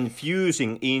together and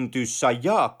fusing into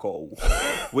Sayako,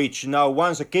 which now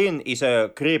once again is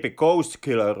a creepy ghost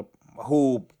killer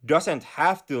who doesn't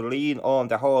have to lean on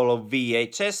the whole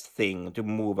VHS thing to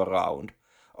move around.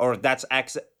 Or that's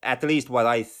at least what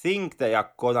I think they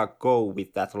are gonna go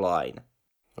with that line.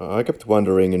 I kept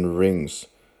wondering in Rings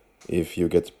if you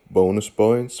get bonus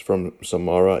points from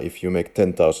Samara if you make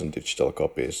 10,000 digital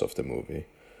copies of the movie,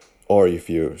 or if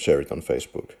you share it on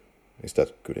Facebook. Is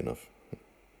that good enough?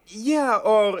 Yeah,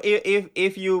 or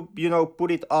if you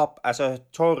put it up as a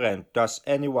torrent, does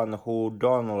anyone who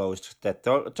downloads the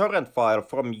torrent file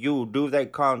from you, do they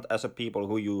count as a people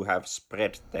who you have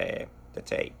spread the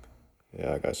tape?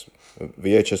 Yeah, guys,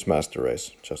 VHS Master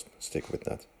Race, just stick with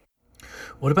that.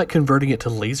 What about converting it to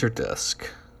Laserdisc?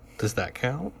 Does that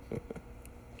count?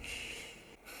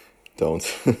 Don't.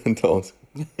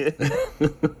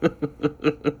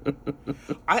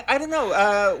 I don't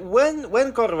know.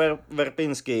 When Gore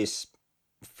Verbinski's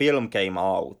film came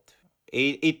out,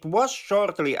 it was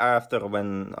shortly after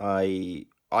when I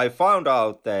found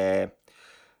out the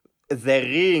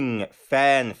Ring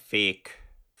fanfic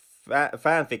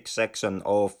section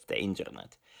of the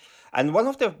internet. And one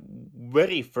of the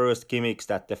very first gimmicks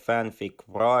that the fanfic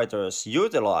writers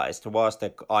utilized was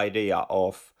the idea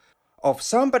of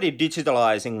somebody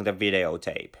digitalizing the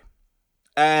videotape.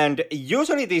 And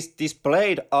usually this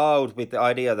played out with the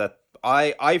idea that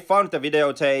I found the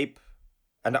videotape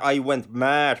and I went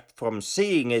mad from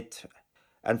seeing it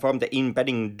and from the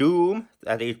impending doom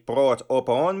that it brought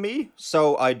upon me.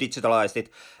 So I digitalized it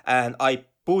and I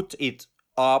put it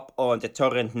up on the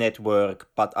torrent network,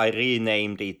 but I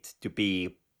renamed it to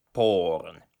be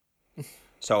porn.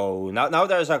 So now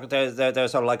there's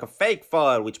a like a fake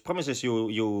file which promises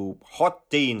you hot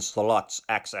teen sluts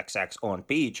XXX on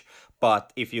beach,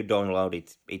 but if you download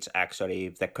it, it's actually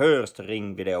the cursed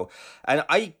Ring video. And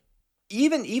I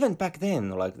even back then,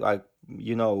 like back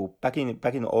in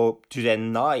to the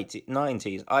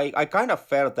 90s, I kind of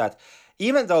felt that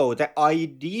even though the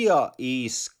idea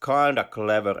is kind of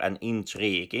clever and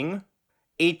intriguing,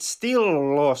 it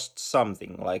still lost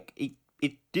something. Like it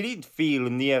didn't feel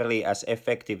nearly as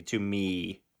effective to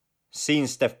me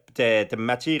since the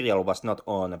material was not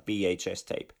on a VHS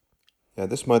tape. Yeah,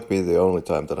 this might be the only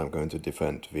time that I'm going to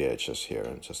defend VHS here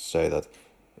and just say that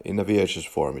in a VHS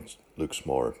form it looks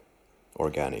more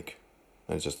organic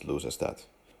and it just loses that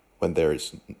when there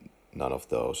is none of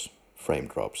those frame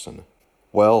drops. And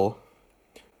well,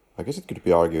 I guess it could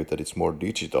be argued that it's more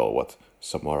digital what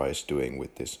Samara is doing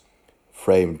with this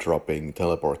frame dropping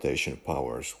teleportation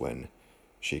powers when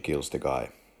she kills the guy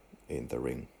in the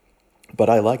Ring. But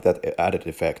I like that added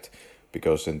effect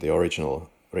because in the original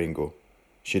Ringu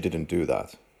she didn't do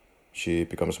that. She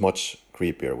becomes much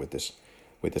creepier with this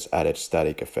added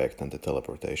static effect and the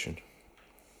teleportation.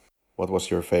 What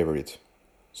was your favorite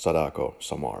Sadako,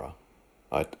 Samara?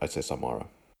 I'd say Samara.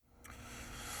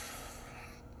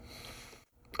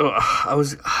 I'm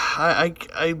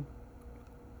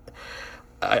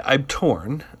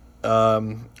torn.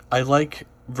 I like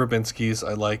Verbinski's.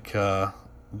 I like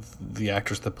the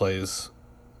actress that plays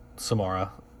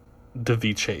Samara,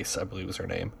 Devi Chase, I believe is her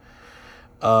name.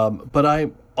 But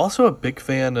I'm also a big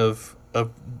fan of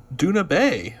Duna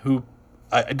Bay, who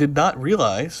I did not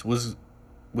realize was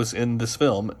in this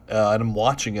film. And I'm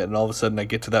watching it, and all of a sudden I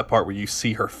get to that part where you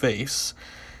see her face,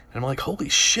 and I'm like, holy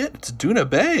shit, it's Duna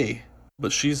Bay.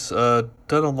 But she's done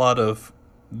a lot of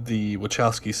the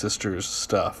Wachowski sisters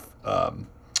stuff.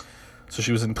 So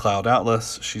she was in Cloud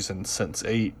Atlas. She's in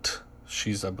Sense8.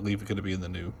 She's, I believe, going to be in the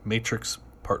new Matrix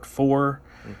Part 4.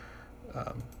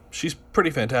 She's pretty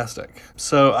fantastic.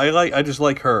 So I just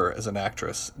like her as an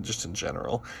actress, just in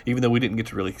general, even though we didn't get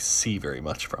to really see very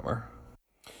much from her.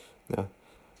 Yeah.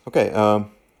 Okay.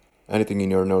 Anything in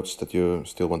your notes that you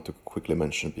still want to quickly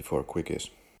mention before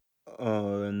quickies?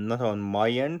 Not on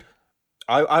my end.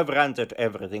 I've ranted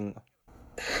everything.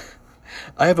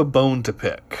 I have a bone to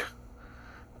pick.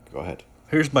 Go ahead.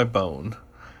 Here's my bone.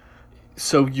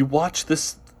 So you watch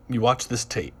this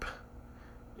tape,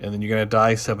 and then you're gonna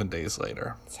die 7 days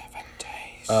later. 7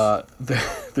 days.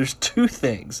 There's two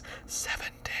things. 7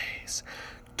 days.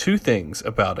 Two things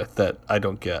about it that I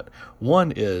don't get.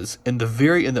 One is in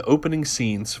the opening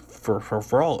scenes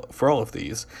for all of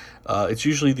these, it's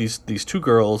usually these two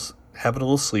girls having a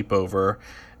little sleepover,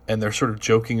 and they're sort of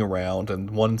joking around,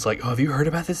 and one's like, oh, have you heard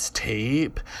about this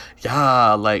tape?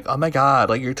 Yeah, like, oh my god,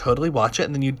 like, you totally watch it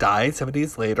and then you die 7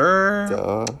 days later.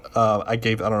 I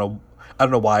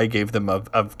don't know why I gave them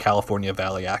a California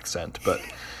Valley accent, but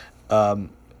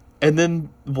and then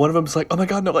one of them's like, oh my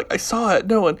god, no, like, I saw it,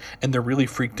 no, and they're really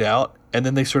freaked out, and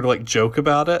then they sort of like joke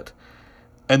about it,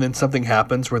 and then something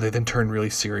happens where they then turn really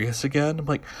serious again. I'm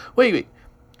like, wait,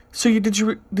 so did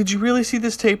you really see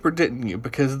this tape or didn't you?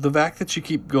 Because the fact that you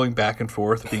keep going back and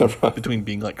forth between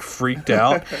being like freaked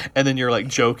out and then you're like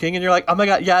joking and you're like, oh my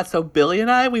god, yeah, so Billy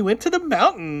and I, we went to the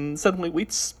mountains and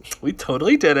we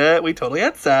totally did it. We totally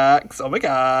had sex. Oh my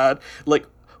god. Like,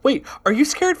 wait, are you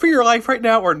scared for your life right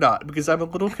now or not? Because I'm a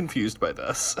little confused by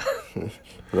this.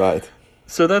 Right.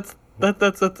 So that's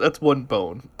one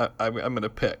bone I'm gonna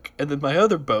pick, and then my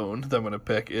other bone that I'm gonna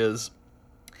pick is,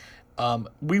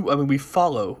 we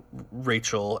follow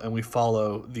Rachel and we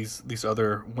follow these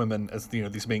other women as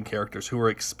these main characters who are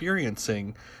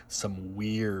experiencing some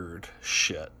weird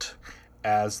shit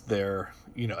as their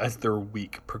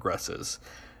week progresses.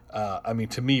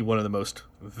 To me, one of the most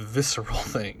visceral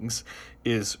things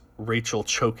is Rachel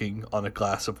choking on a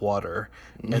glass of water,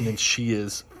 and then she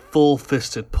is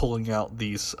full-fisted pulling out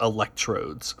these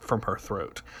electrodes from her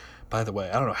throat. By the way,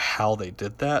 I don't know how they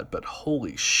did that, but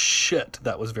holy shit,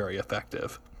 that was very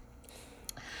effective.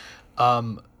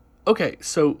 Okay,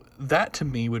 so that to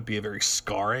me would be a very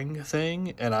scarring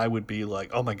thing, and I would be like,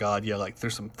 oh my god, yeah, like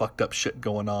there's some fucked up shit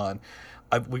going on.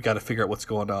 We got to figure out what's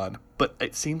going on. But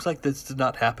it seems like this did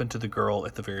not happen to the girl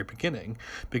at the very beginning,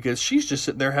 because she's just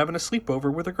sitting there having a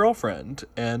sleepover with her girlfriend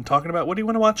and talking about, what do you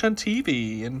want to watch on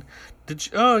TV? And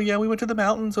oh yeah, we went to the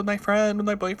mountains with my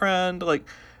boyfriend. Like,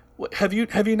 have you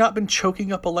not been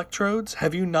choking up electrodes?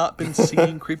 Have you not been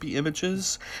seeing creepy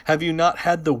images? Have you not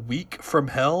had the week from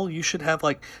hell? You should have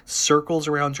like circles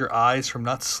around your eyes from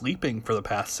not sleeping for the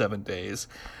past 7 days.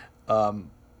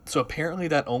 So apparently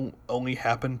that only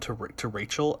happened to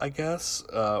Rachel, I guess,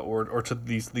 or to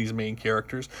these main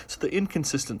characters. So the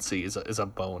inconsistency is a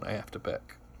bone I have to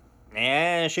pick.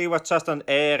 Yeah, she was just an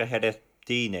airheaded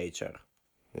teenager.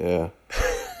 Yeah.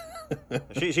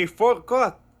 she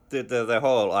forgot the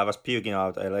whole I was puking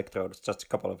out electrodes just a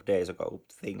couple of days ago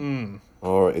thing.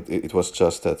 Or it was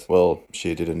just that, well,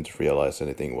 she didn't realize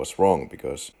anything was wrong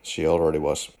because she already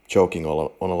was choking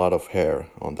on a lot of hair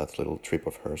on that little trip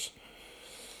of hers.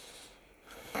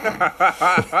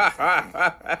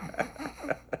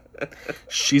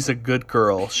 She's a good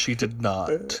girl. She did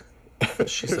not.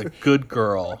 She's a good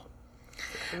girl.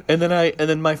 And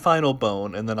then my final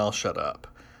bone, and then I'll shut up.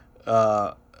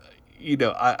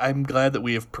 I'm glad that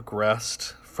we have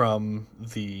progressed from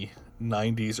the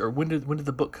 90s, or when did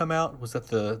the book come out? Was that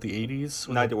the 80s?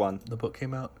 91. The book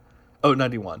came out? Oh,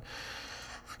 91.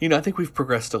 I think we've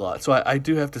progressed a lot. So I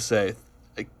do have to say,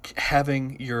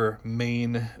 having your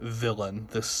main villain,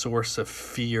 this source of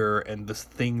fear and this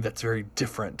thing that's very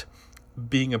different,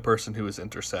 being a person who is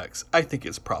intersex, I think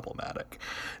is problematic.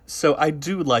 So I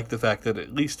do like the fact that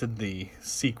at least in the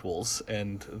sequels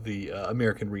and the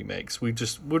American remakes, we'll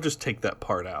just take that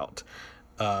part out,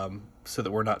 so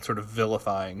that we're not sort of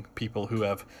vilifying people who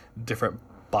have different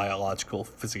biological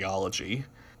physiology.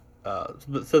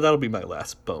 So that'll be my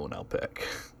last bone I'll pick.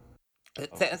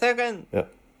 Second, Yeah.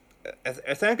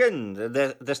 Second,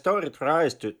 the story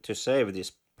tries to save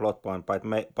this plot point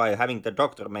by having the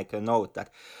Doctor make a note that,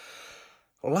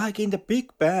 like in the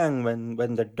Big Bang, when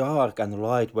the dark and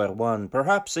light were one,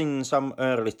 perhaps in some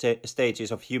early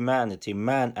stages of humanity,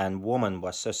 man and woman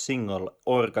was a single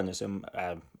organism,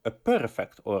 a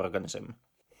perfect organism.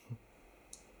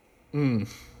 I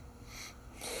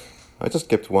just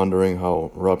kept wondering how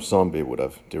Rob Zombie would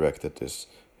have directed this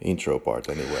intro part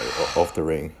anyway, of The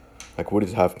Ring. Like, would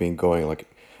it have been going like,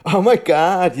 oh my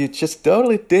god, you just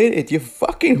totally did it, you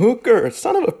fucking hooker,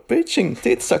 son of a bitching,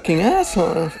 tit-sucking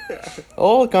asshole.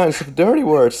 All kinds of dirty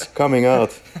words coming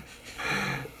out.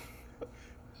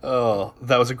 Oh,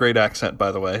 that was a great accent,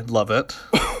 by the way. Love it.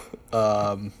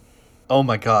 Oh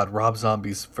my god, Rob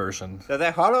Zombie's version.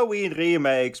 The Halloween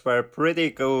remakes were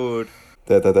pretty good.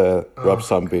 The Rob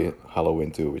Zombie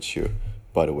Halloween 2, which you,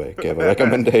 by the way, gave a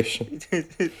recommendation.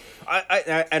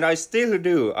 I still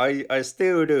do. I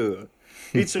still do.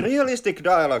 It's realistic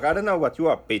dialogue. I don't know what you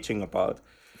are bitching about.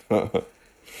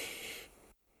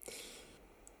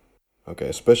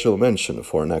 Okay, special mention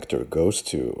for an actor goes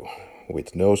to,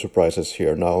 with no surprises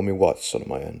here, Naomi Watts on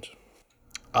my end.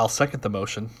 I'll second the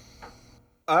motion.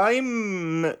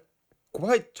 I'm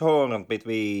quite torn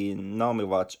between Naomi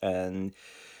Watts and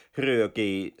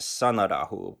Hiroki Sanada,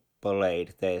 who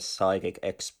played their psychic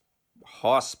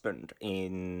ex-husband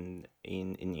in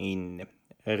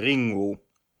Ringu.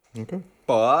 Okay.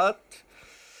 But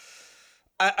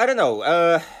I don't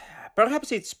know.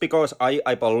 Perhaps it's because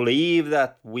I believe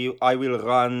that I will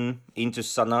run into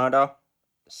Sanada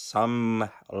some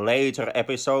later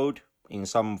episode in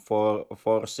some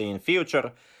foreseen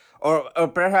future, or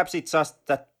perhaps it's just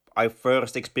that I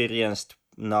first experienced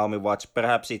Naomi Watts.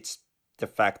 Perhaps it's the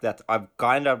fact that I've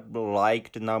kind of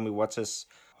liked Naomi Watts'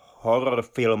 horror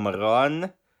film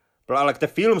run. But like the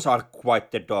films are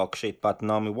quite the dog shit, but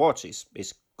Naomi Watts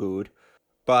is good.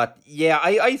 But yeah,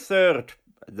 I third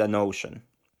the notion.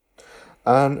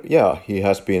 And yeah, he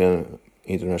has been an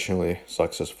internationally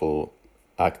successful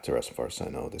actor as far as I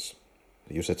know. This,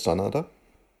 you said Sanada,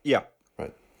 Yeah.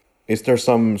 right? Is there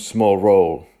some small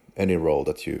role, any role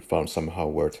that you found somehow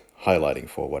worth highlighting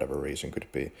for whatever reason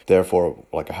could be? Therefore,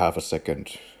 like a half a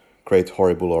second, great,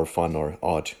 horrible, or fun or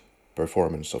odd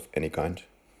performance of any kind.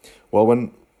 Well,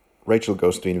 when Rachel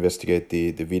goes to investigate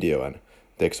the video and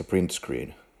takes a print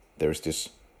screen, there's this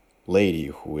lady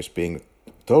who is being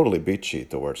totally bitchy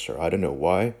towards her. I don't know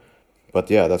why, but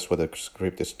yeah, that's what the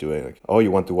script is doing. Like, oh,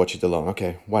 you want to watch it alone?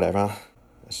 Okay, whatever.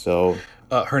 So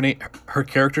Her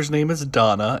character's name is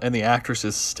Donna, and the actress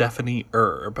is Stephanie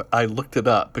Erb. I looked it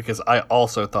up because I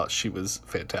also thought she was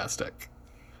fantastic.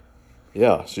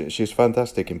 yeah, she's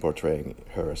fantastic in portraying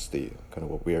her as the kind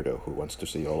of a weirdo who wants to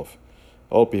see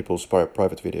all people's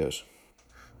private videos.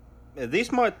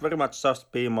 This might very much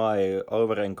just be my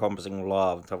over-encompassing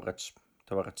love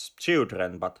towards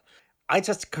children, but I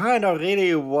just kind of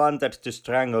really wanted to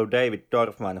strangle David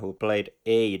Dorfman, who played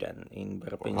Aiden in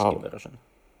Verbinski Wow. version.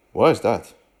 Why is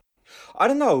that? I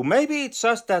don't know, maybe it's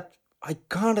just that I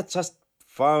kind of just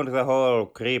found the whole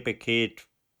creepy kid,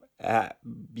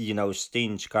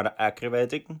 stinge kind of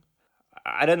aggravating.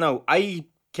 I don't know, I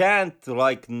can't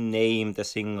like name the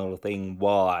single thing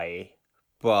why,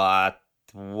 but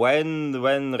when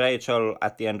Rachel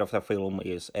at the end of the film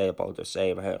is able to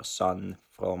save her son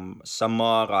from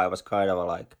Samara, I was kind of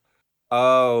like,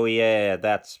 oh yeah,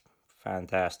 that's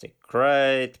fantastic,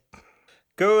 great,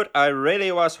 good. I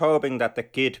really was hoping that the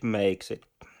kid makes it.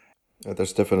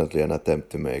 There's definitely an attempt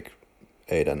to make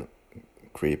Aiden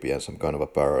creepy and some kind of a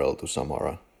parallel to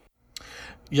Samara.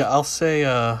 Yeah, I'll say.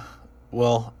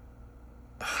 Well,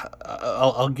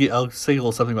 I'll say a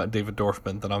little something about David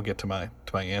Dorfman, then I'll get to my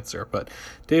answer. But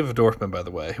David Dorfman, by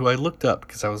the way, who I looked up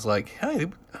because I was like, hey,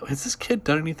 has this kid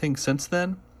done anything since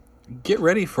then? Get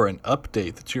ready for an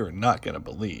update that you're not going to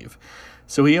believe.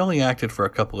 So he only acted for a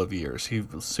couple of years. He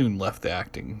soon left the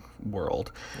acting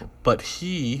world, but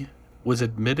he was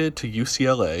admitted to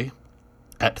UCLA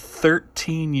at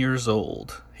 13 years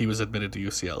old. He was admitted to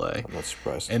UCLA. I'm not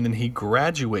surprised. And then he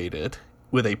graduated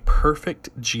with a perfect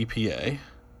GPA.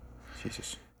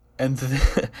 Jesus. And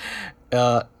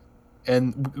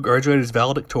and graduated as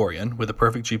valedictorian with a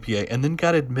perfect GPA, and then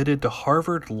got admitted to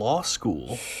Harvard Law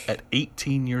School at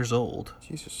 18 years old.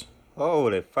 Jesus.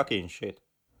 Holy fucking shit.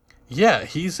 Yeah,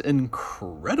 he's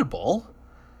incredible.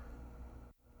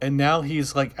 And now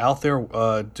he's like out there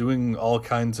doing all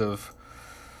kinds of.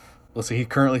 Let's see, he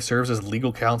currently serves as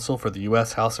legal counsel for the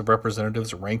U.S. House of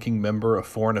Representatives, ranking member of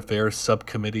Foreign Affairs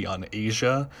Subcommittee on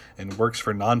Asia, and works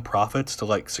for nonprofits to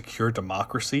like secure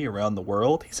democracy around the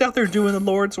world. He's out there doing the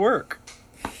Lord's work.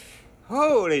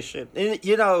 Holy shit!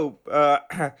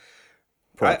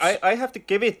 I have to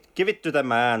give it to the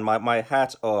man. My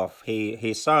hat's off.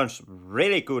 He sounds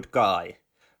really good guy.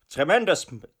 Tremendous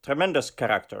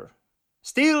character.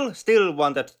 Still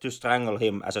wanted to strangle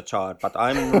him as a child, but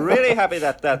I'm really happy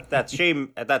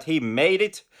that he made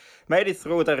it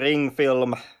through the Ring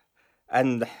film,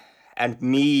 and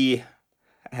me,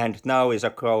 and now is a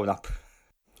grown up.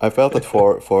 I felt that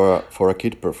for a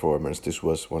kid performance, this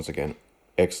was once again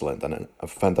excellent and a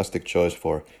fantastic choice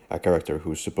for a character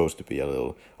who's supposed to be a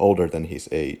little older than his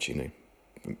age in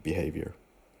behavior.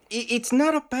 It's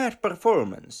not a bad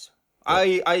performance.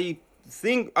 Yeah.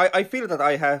 I feel that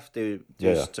I have to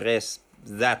stress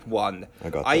that one. I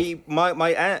got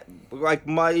that.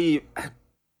 My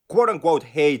quote unquote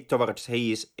hate towards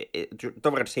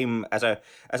him as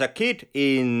a kid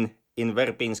in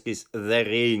Verbinski's The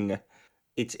Ring.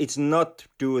 It's not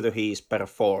due to his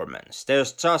performance.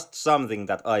 There's just something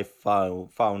that I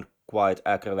found quite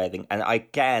aggravating, and I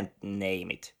can't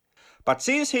name it. But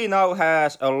since he now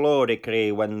has a law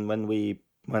degree, when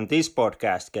this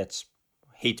podcast gets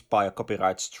hit by a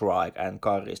copyright strike and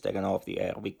Kari is taken off the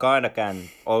air, we kind of can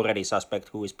already suspect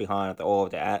who is behind all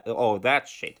that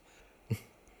shit.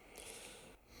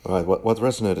 Alright, what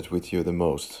resonated with you the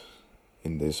most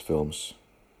in these films?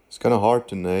 It's kind of hard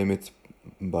to name it,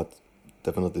 but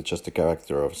definitely just the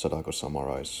character of Sadako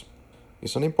Samara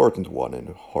is an important one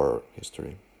in horror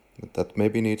history. That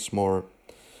maybe needs more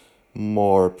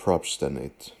more props than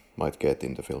it might get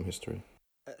in the film history.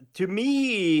 To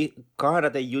me, kind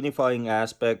of the unifying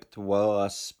aspect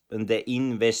was the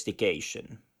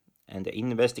investigation and the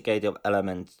investigative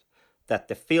element that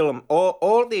the film,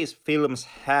 all these films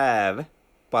have,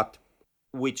 but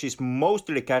which is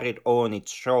mostly carried on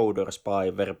its shoulders by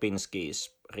Verbinski's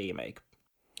remake.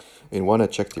 In one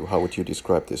adjective, how would you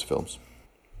describe these films?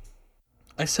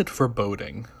 I said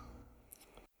foreboding.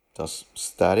 Does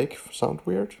static sound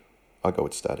weird? I'll go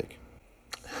with static.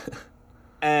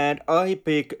 And I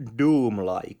pick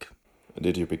Doom-like.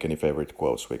 Did you pick any favorite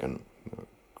quotes? We can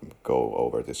go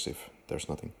over this if there's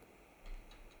nothing.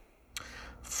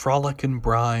 Frolic and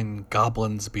brine,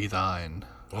 goblins be thine.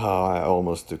 I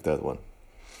almost took that one.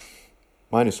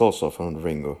 Mine is also from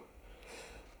Ringo.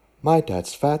 My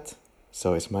dad's fat,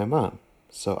 so is my mom.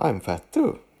 So I'm fat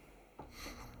too.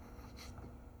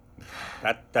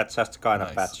 That's just kind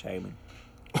of fat shaming.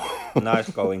 Nice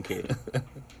going, kid.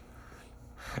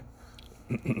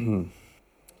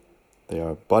 They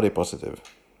are body positive.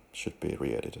 Should be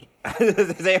re-edited.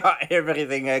 They are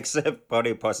everything except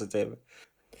body positive.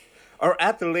 Or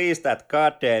at least that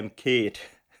goddamn kid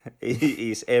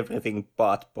is everything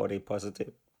but body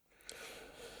positive.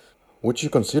 Would you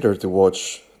consider to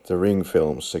watch the Ring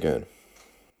films again?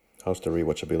 How's the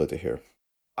rewatchability here?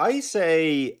 I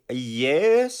say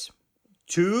yes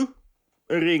to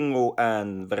Ringo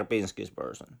and Verbinski's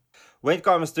version. When it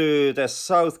comes to the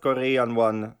South Korean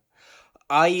one,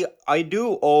 I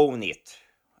do own it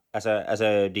as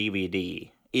a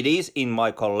DVD. It is in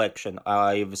my collection.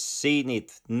 I've seen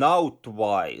it now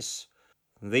twice.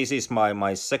 This is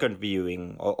my second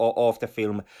viewing of the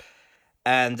film.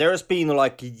 And there's been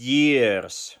like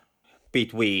years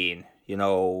between,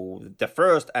 the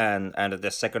first and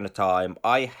the second time.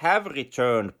 I have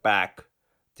returned back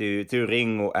to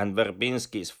Ringo and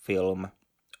Verbinski's film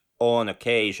on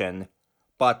occasion,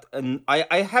 but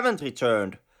I haven't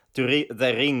returned to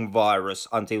the Ring virus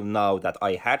until now that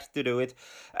I had to do it.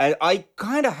 And I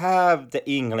kind of have the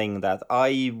inkling that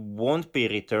I won't be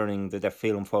returning to the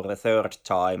film for the third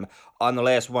time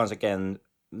unless, once again,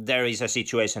 there is a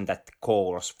situation that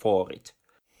calls for it.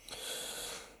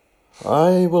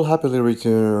 I will happily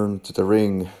return to the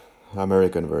Ring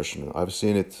American version. I've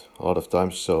seen it a lot of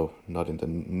times, so not in the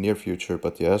near future,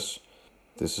 but yes,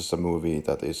 this is a movie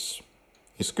that is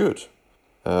good.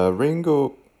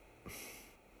 Ringo,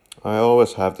 I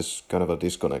always have this kind of a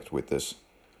disconnect with this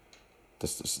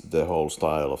the whole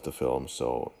style of the film,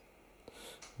 so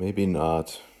maybe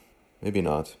not.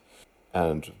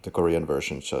 And the Korean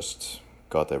version just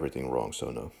got everything wrong,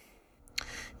 so no.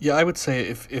 Yeah, I would say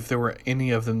if there were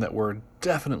any of them that were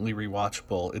definitely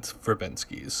rewatchable, it's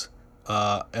Verbinski's.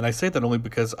 And I say that only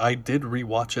because I did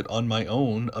rewatch it on my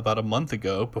own about a month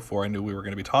ago before I knew we were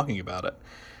going to be talking about it.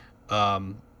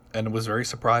 And was very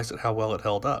surprised at how well it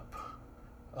held up.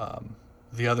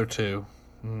 The other two,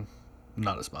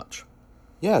 not as much.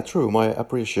 Yeah, true. My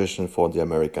appreciation for the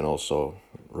American also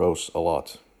rose a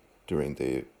lot during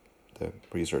the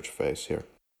research phase here.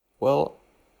 Well,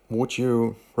 would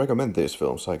you recommend these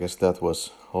films? I guess that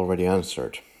was already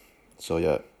answered. So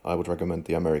yeah, I would recommend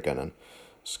the American and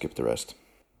skip the rest.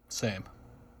 Same.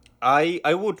 I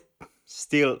would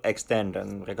still extend a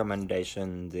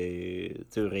recommendation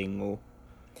to Ringo.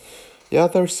 Yeah,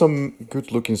 there's some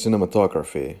good-looking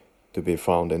cinematography to be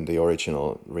found in the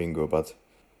original Ringo, but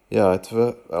yeah,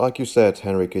 like you said,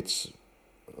 Henrik, it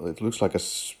looks like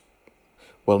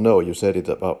well, no, you said it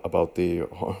about the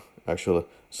actual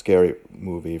scary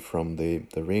movie from the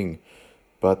Ring,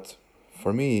 but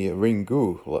for me,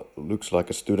 Ringu looks like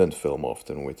a student film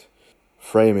often, with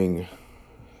framing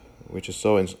which is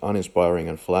so uninspiring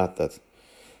and flat that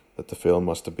the film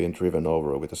must have been driven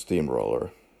over with a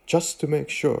steamroller just to make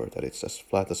sure that it's as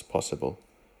flat as possible.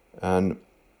 And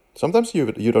sometimes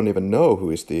you don't even know who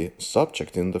is the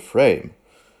subject in the frame.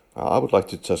 I would like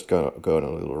to just go on a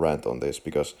little rant on this,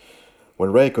 because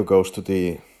when Reiko goes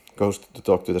to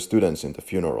talk to the students in the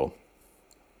funeral,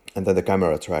 and then the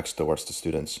camera tracks towards the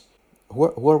students,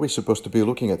 who are we supposed to be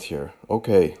looking at here?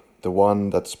 Okay, the one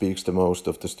that speaks the most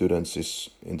of the students is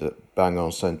in the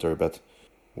bang-on center, but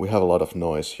we have a lot of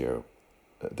noise here.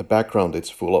 The background is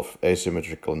full of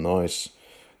asymmetrical noise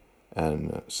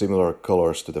and similar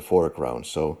colors to the foreground,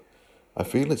 so I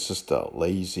feel it's just a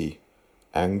lazy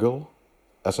angle,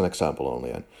 as an example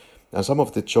only. And some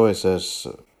of the choices,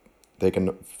 they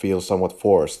can feel somewhat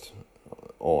forced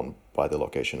on by the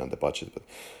location and the budget,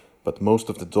 but most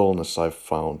of the dullness I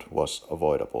found was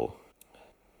avoidable.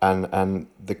 And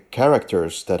the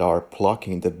characters that are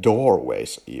blocking the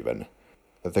doorways even.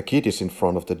 The kid is in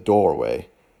front of the doorway,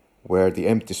 where the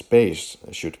empty space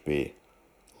should be.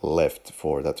 left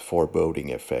for that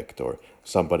foreboding effect or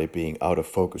somebody being out of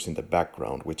focus in the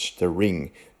background, which The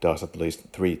Ring does at least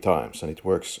 3 times, and it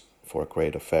works for a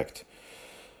great effect.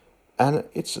 And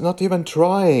it's not even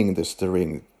trying the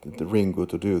Ringu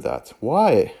to do that.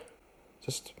 Why?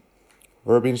 Just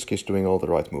Verbinski's doing all the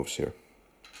right moves here.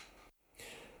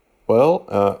 Well,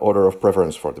 order of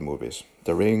preference for the movies.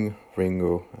 The Ring,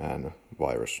 Ringu, and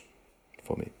Virus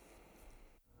for me.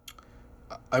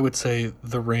 I would say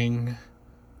The Ring,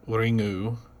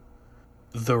 Ringu,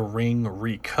 The Ring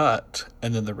Recut,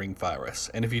 and then The Ring Virus.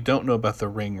 And if you don't know about The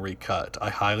Ring Recut, I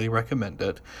highly recommend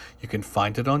it. You can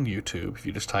find it on YouTube if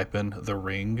you just type in The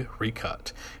Ring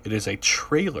Recut. It is a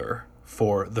trailer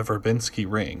for the Verbinski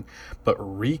Ring, but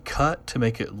recut to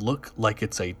make it look like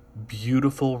it's a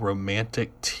beautiful,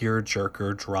 romantic,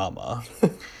 tearjerker drama.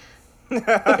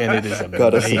 And it is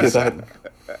Gotta see that. amazing.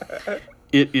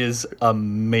 It is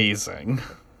amazing.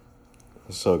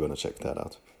 So gonna check that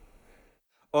out.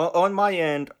 On my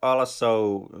end,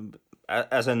 also,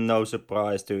 as a no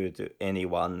surprise to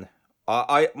anyone,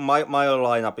 my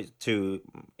lineup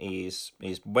is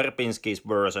Verbinski's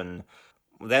version,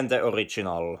 then the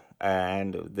original,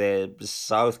 and the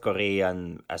South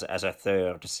Korean as a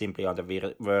third, simply on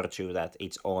the virtue that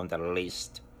it's on the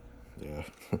list. Yeah.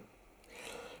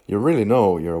 You really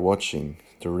know you're watching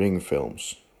the Ring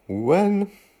films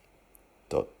when... ...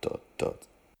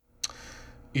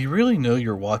 You really know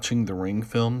you're watching the Ring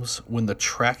films when the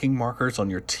tracking markers on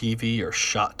your TV are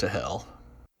shot to hell.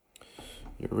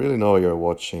 You really know you're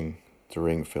watching the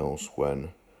Ring films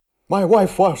when... My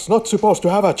wife was not supposed to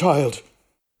have a child!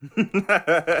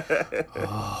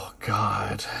 Oh,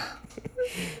 God.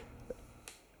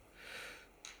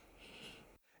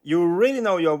 You really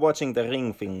know you're watching the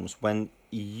Ring films when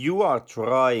you are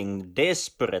trying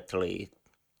desperately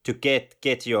to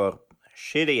get your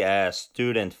shitty ass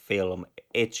student film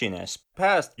edginess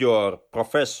past your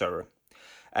professor,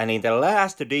 and in the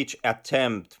last ditch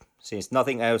attempt, since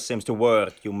nothing else seems to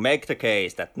work, you make the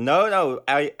case that no,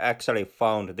 I actually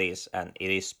found this and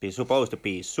it is supposed to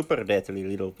be super deadly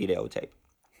little videotape.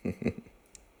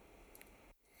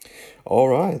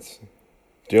 Alright.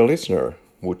 Dear listener,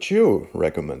 would you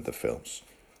recommend the films?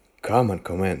 Come and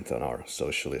comment on our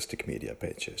socialistic media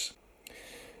pages.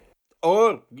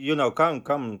 Or,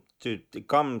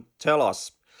 come tell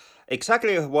us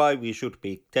exactly why we should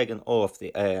be taken off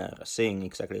the air, saying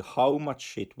exactly how much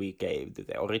shit we gave to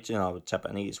the original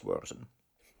Japanese version.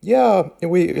 Yeah,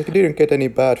 we didn't get any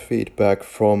bad feedback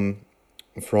from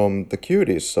the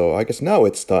cuties, so I guess now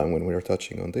it's time when we're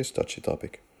touching on this touchy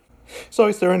topic. So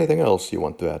is there anything else you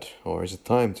want to add, or is it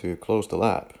time to close the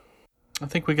lab? I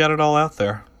think we got it all out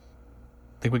there.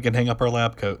 I think we can hang up our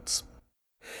lab coats.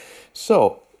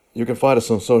 So, you can find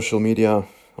us on social media,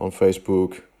 on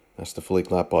Facebook as the Flick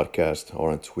Lab Podcast,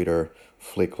 or on Twitter,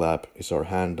 Flick Lab is our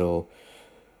handle,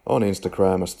 on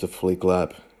Instagram as the Flick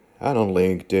Lab, and on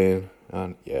LinkedIn,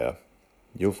 and yeah,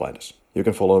 you'll find us. You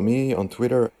can follow me on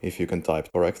Twitter if you can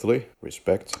type correctly.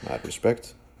 Respect, mad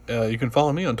respect. You can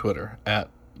follow me on Twitter at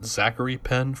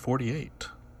ZacharyPen48.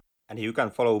 And you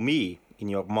can follow me in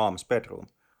your mom's bedroom.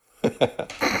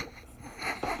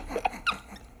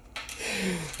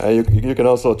 You can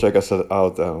also check us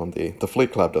out on the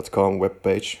theflicklab.com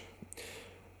webpage.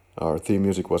 Our theme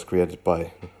music was created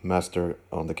by Master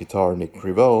on the guitar Nick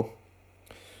Griveau.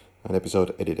 An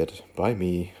episode edited by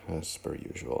me, as per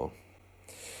usual.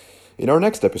 In our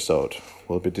next episode,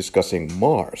 we'll be discussing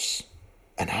Mars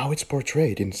and how it's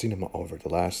portrayed in cinema over the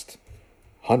last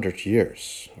 100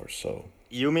 years or so.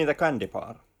 You mean the candy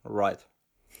bar, right?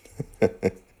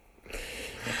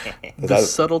 The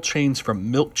subtle change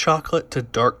from milk chocolate to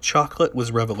dark chocolate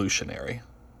was revolutionary.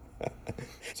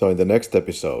 So in the next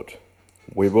episode,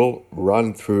 we will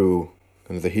run through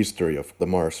the history of the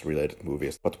Mars-related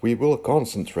movies, but we will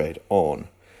concentrate on,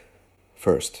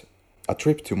 first, A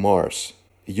Trip to Mars,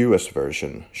 US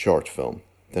version short film.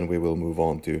 Then we will move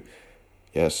on to,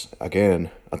 yes,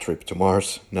 again, A Trip to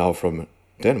Mars, now from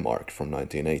Denmark from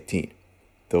 1918.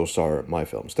 Those are my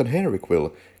films. Then Henrik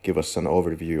will give us an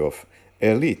overview of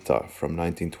Elita from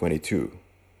 1922,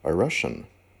 a Russian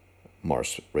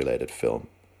Mars-related film.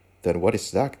 Then what is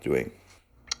Zach doing?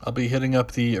 I'll be hitting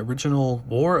up the original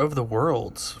War of the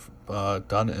Worlds,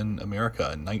 done in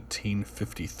America in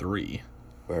 1953.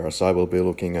 Whereas I will be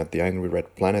looking at The Angry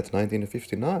Red Planet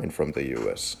 1959 from the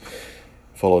US,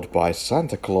 followed by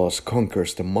Santa Claus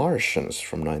Conquers the Martians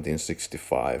from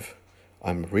 1965.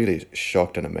 I'm really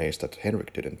shocked and amazed that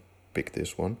Henrik didn't pick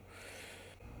this one.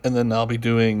 And then I'll be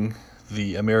doing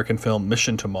the American film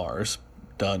Mission to Mars,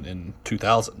 done in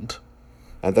 2000.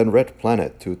 And then Red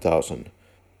Planet 2000,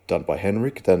 done by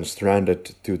Henrik. Then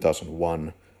Stranded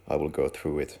 2001, I will go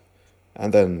through it.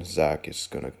 And then Zach is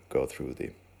gonna go through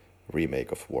the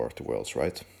remake of War of the Worlds,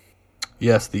 right?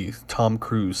 Yes, the Tom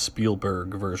Cruise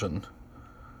Spielberg version.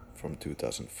 From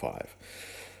 2005.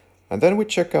 And then we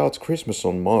check out Christmas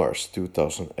on Mars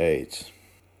 2008.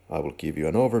 I will give you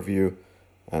an overview,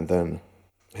 and then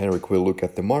Henrik will look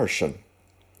at The Martian,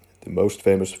 the most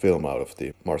famous film out of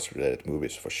the Mars-related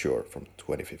movies for sure, from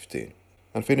 2015.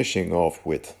 And finishing off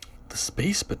with The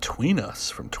Space Between Us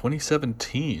from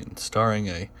 2017, starring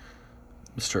a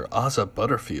Mr. Asa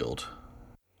Butterfield.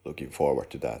 looking forward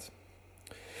to that.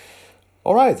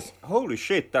 All right. Holy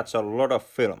shit, that's a lot of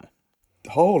film.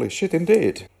 Holy shit,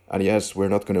 indeed. And yes, we're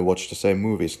not going to watch the same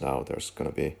movies now. There's going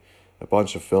to be a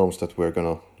bunch of films that we're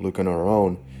going to look on our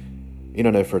own in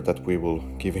an effort that we will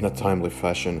give in a timely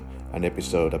fashion an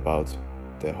episode about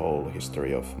the whole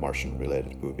history of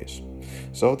Martian-related movies.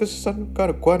 So this is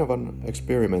quite of an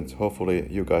experiment. Hopefully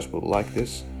you guys will like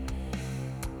this.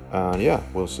 And yeah,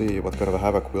 we'll see what kind of a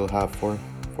havoc we'll have for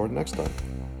next time.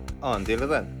 Until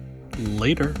then.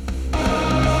 Later.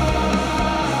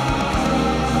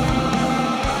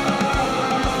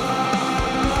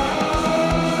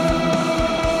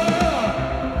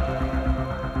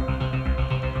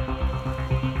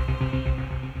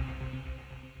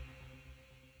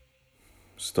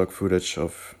 Stock footage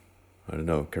of, I don't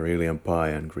know, Karelian pie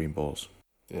and green balls.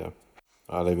 Yeah,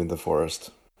 I live in the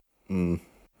forest. Yep.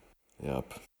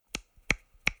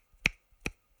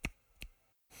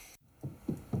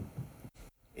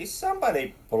 Is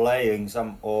somebody playing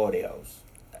some audios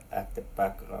at the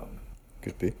background?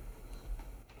 Could be.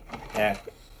 Yeah.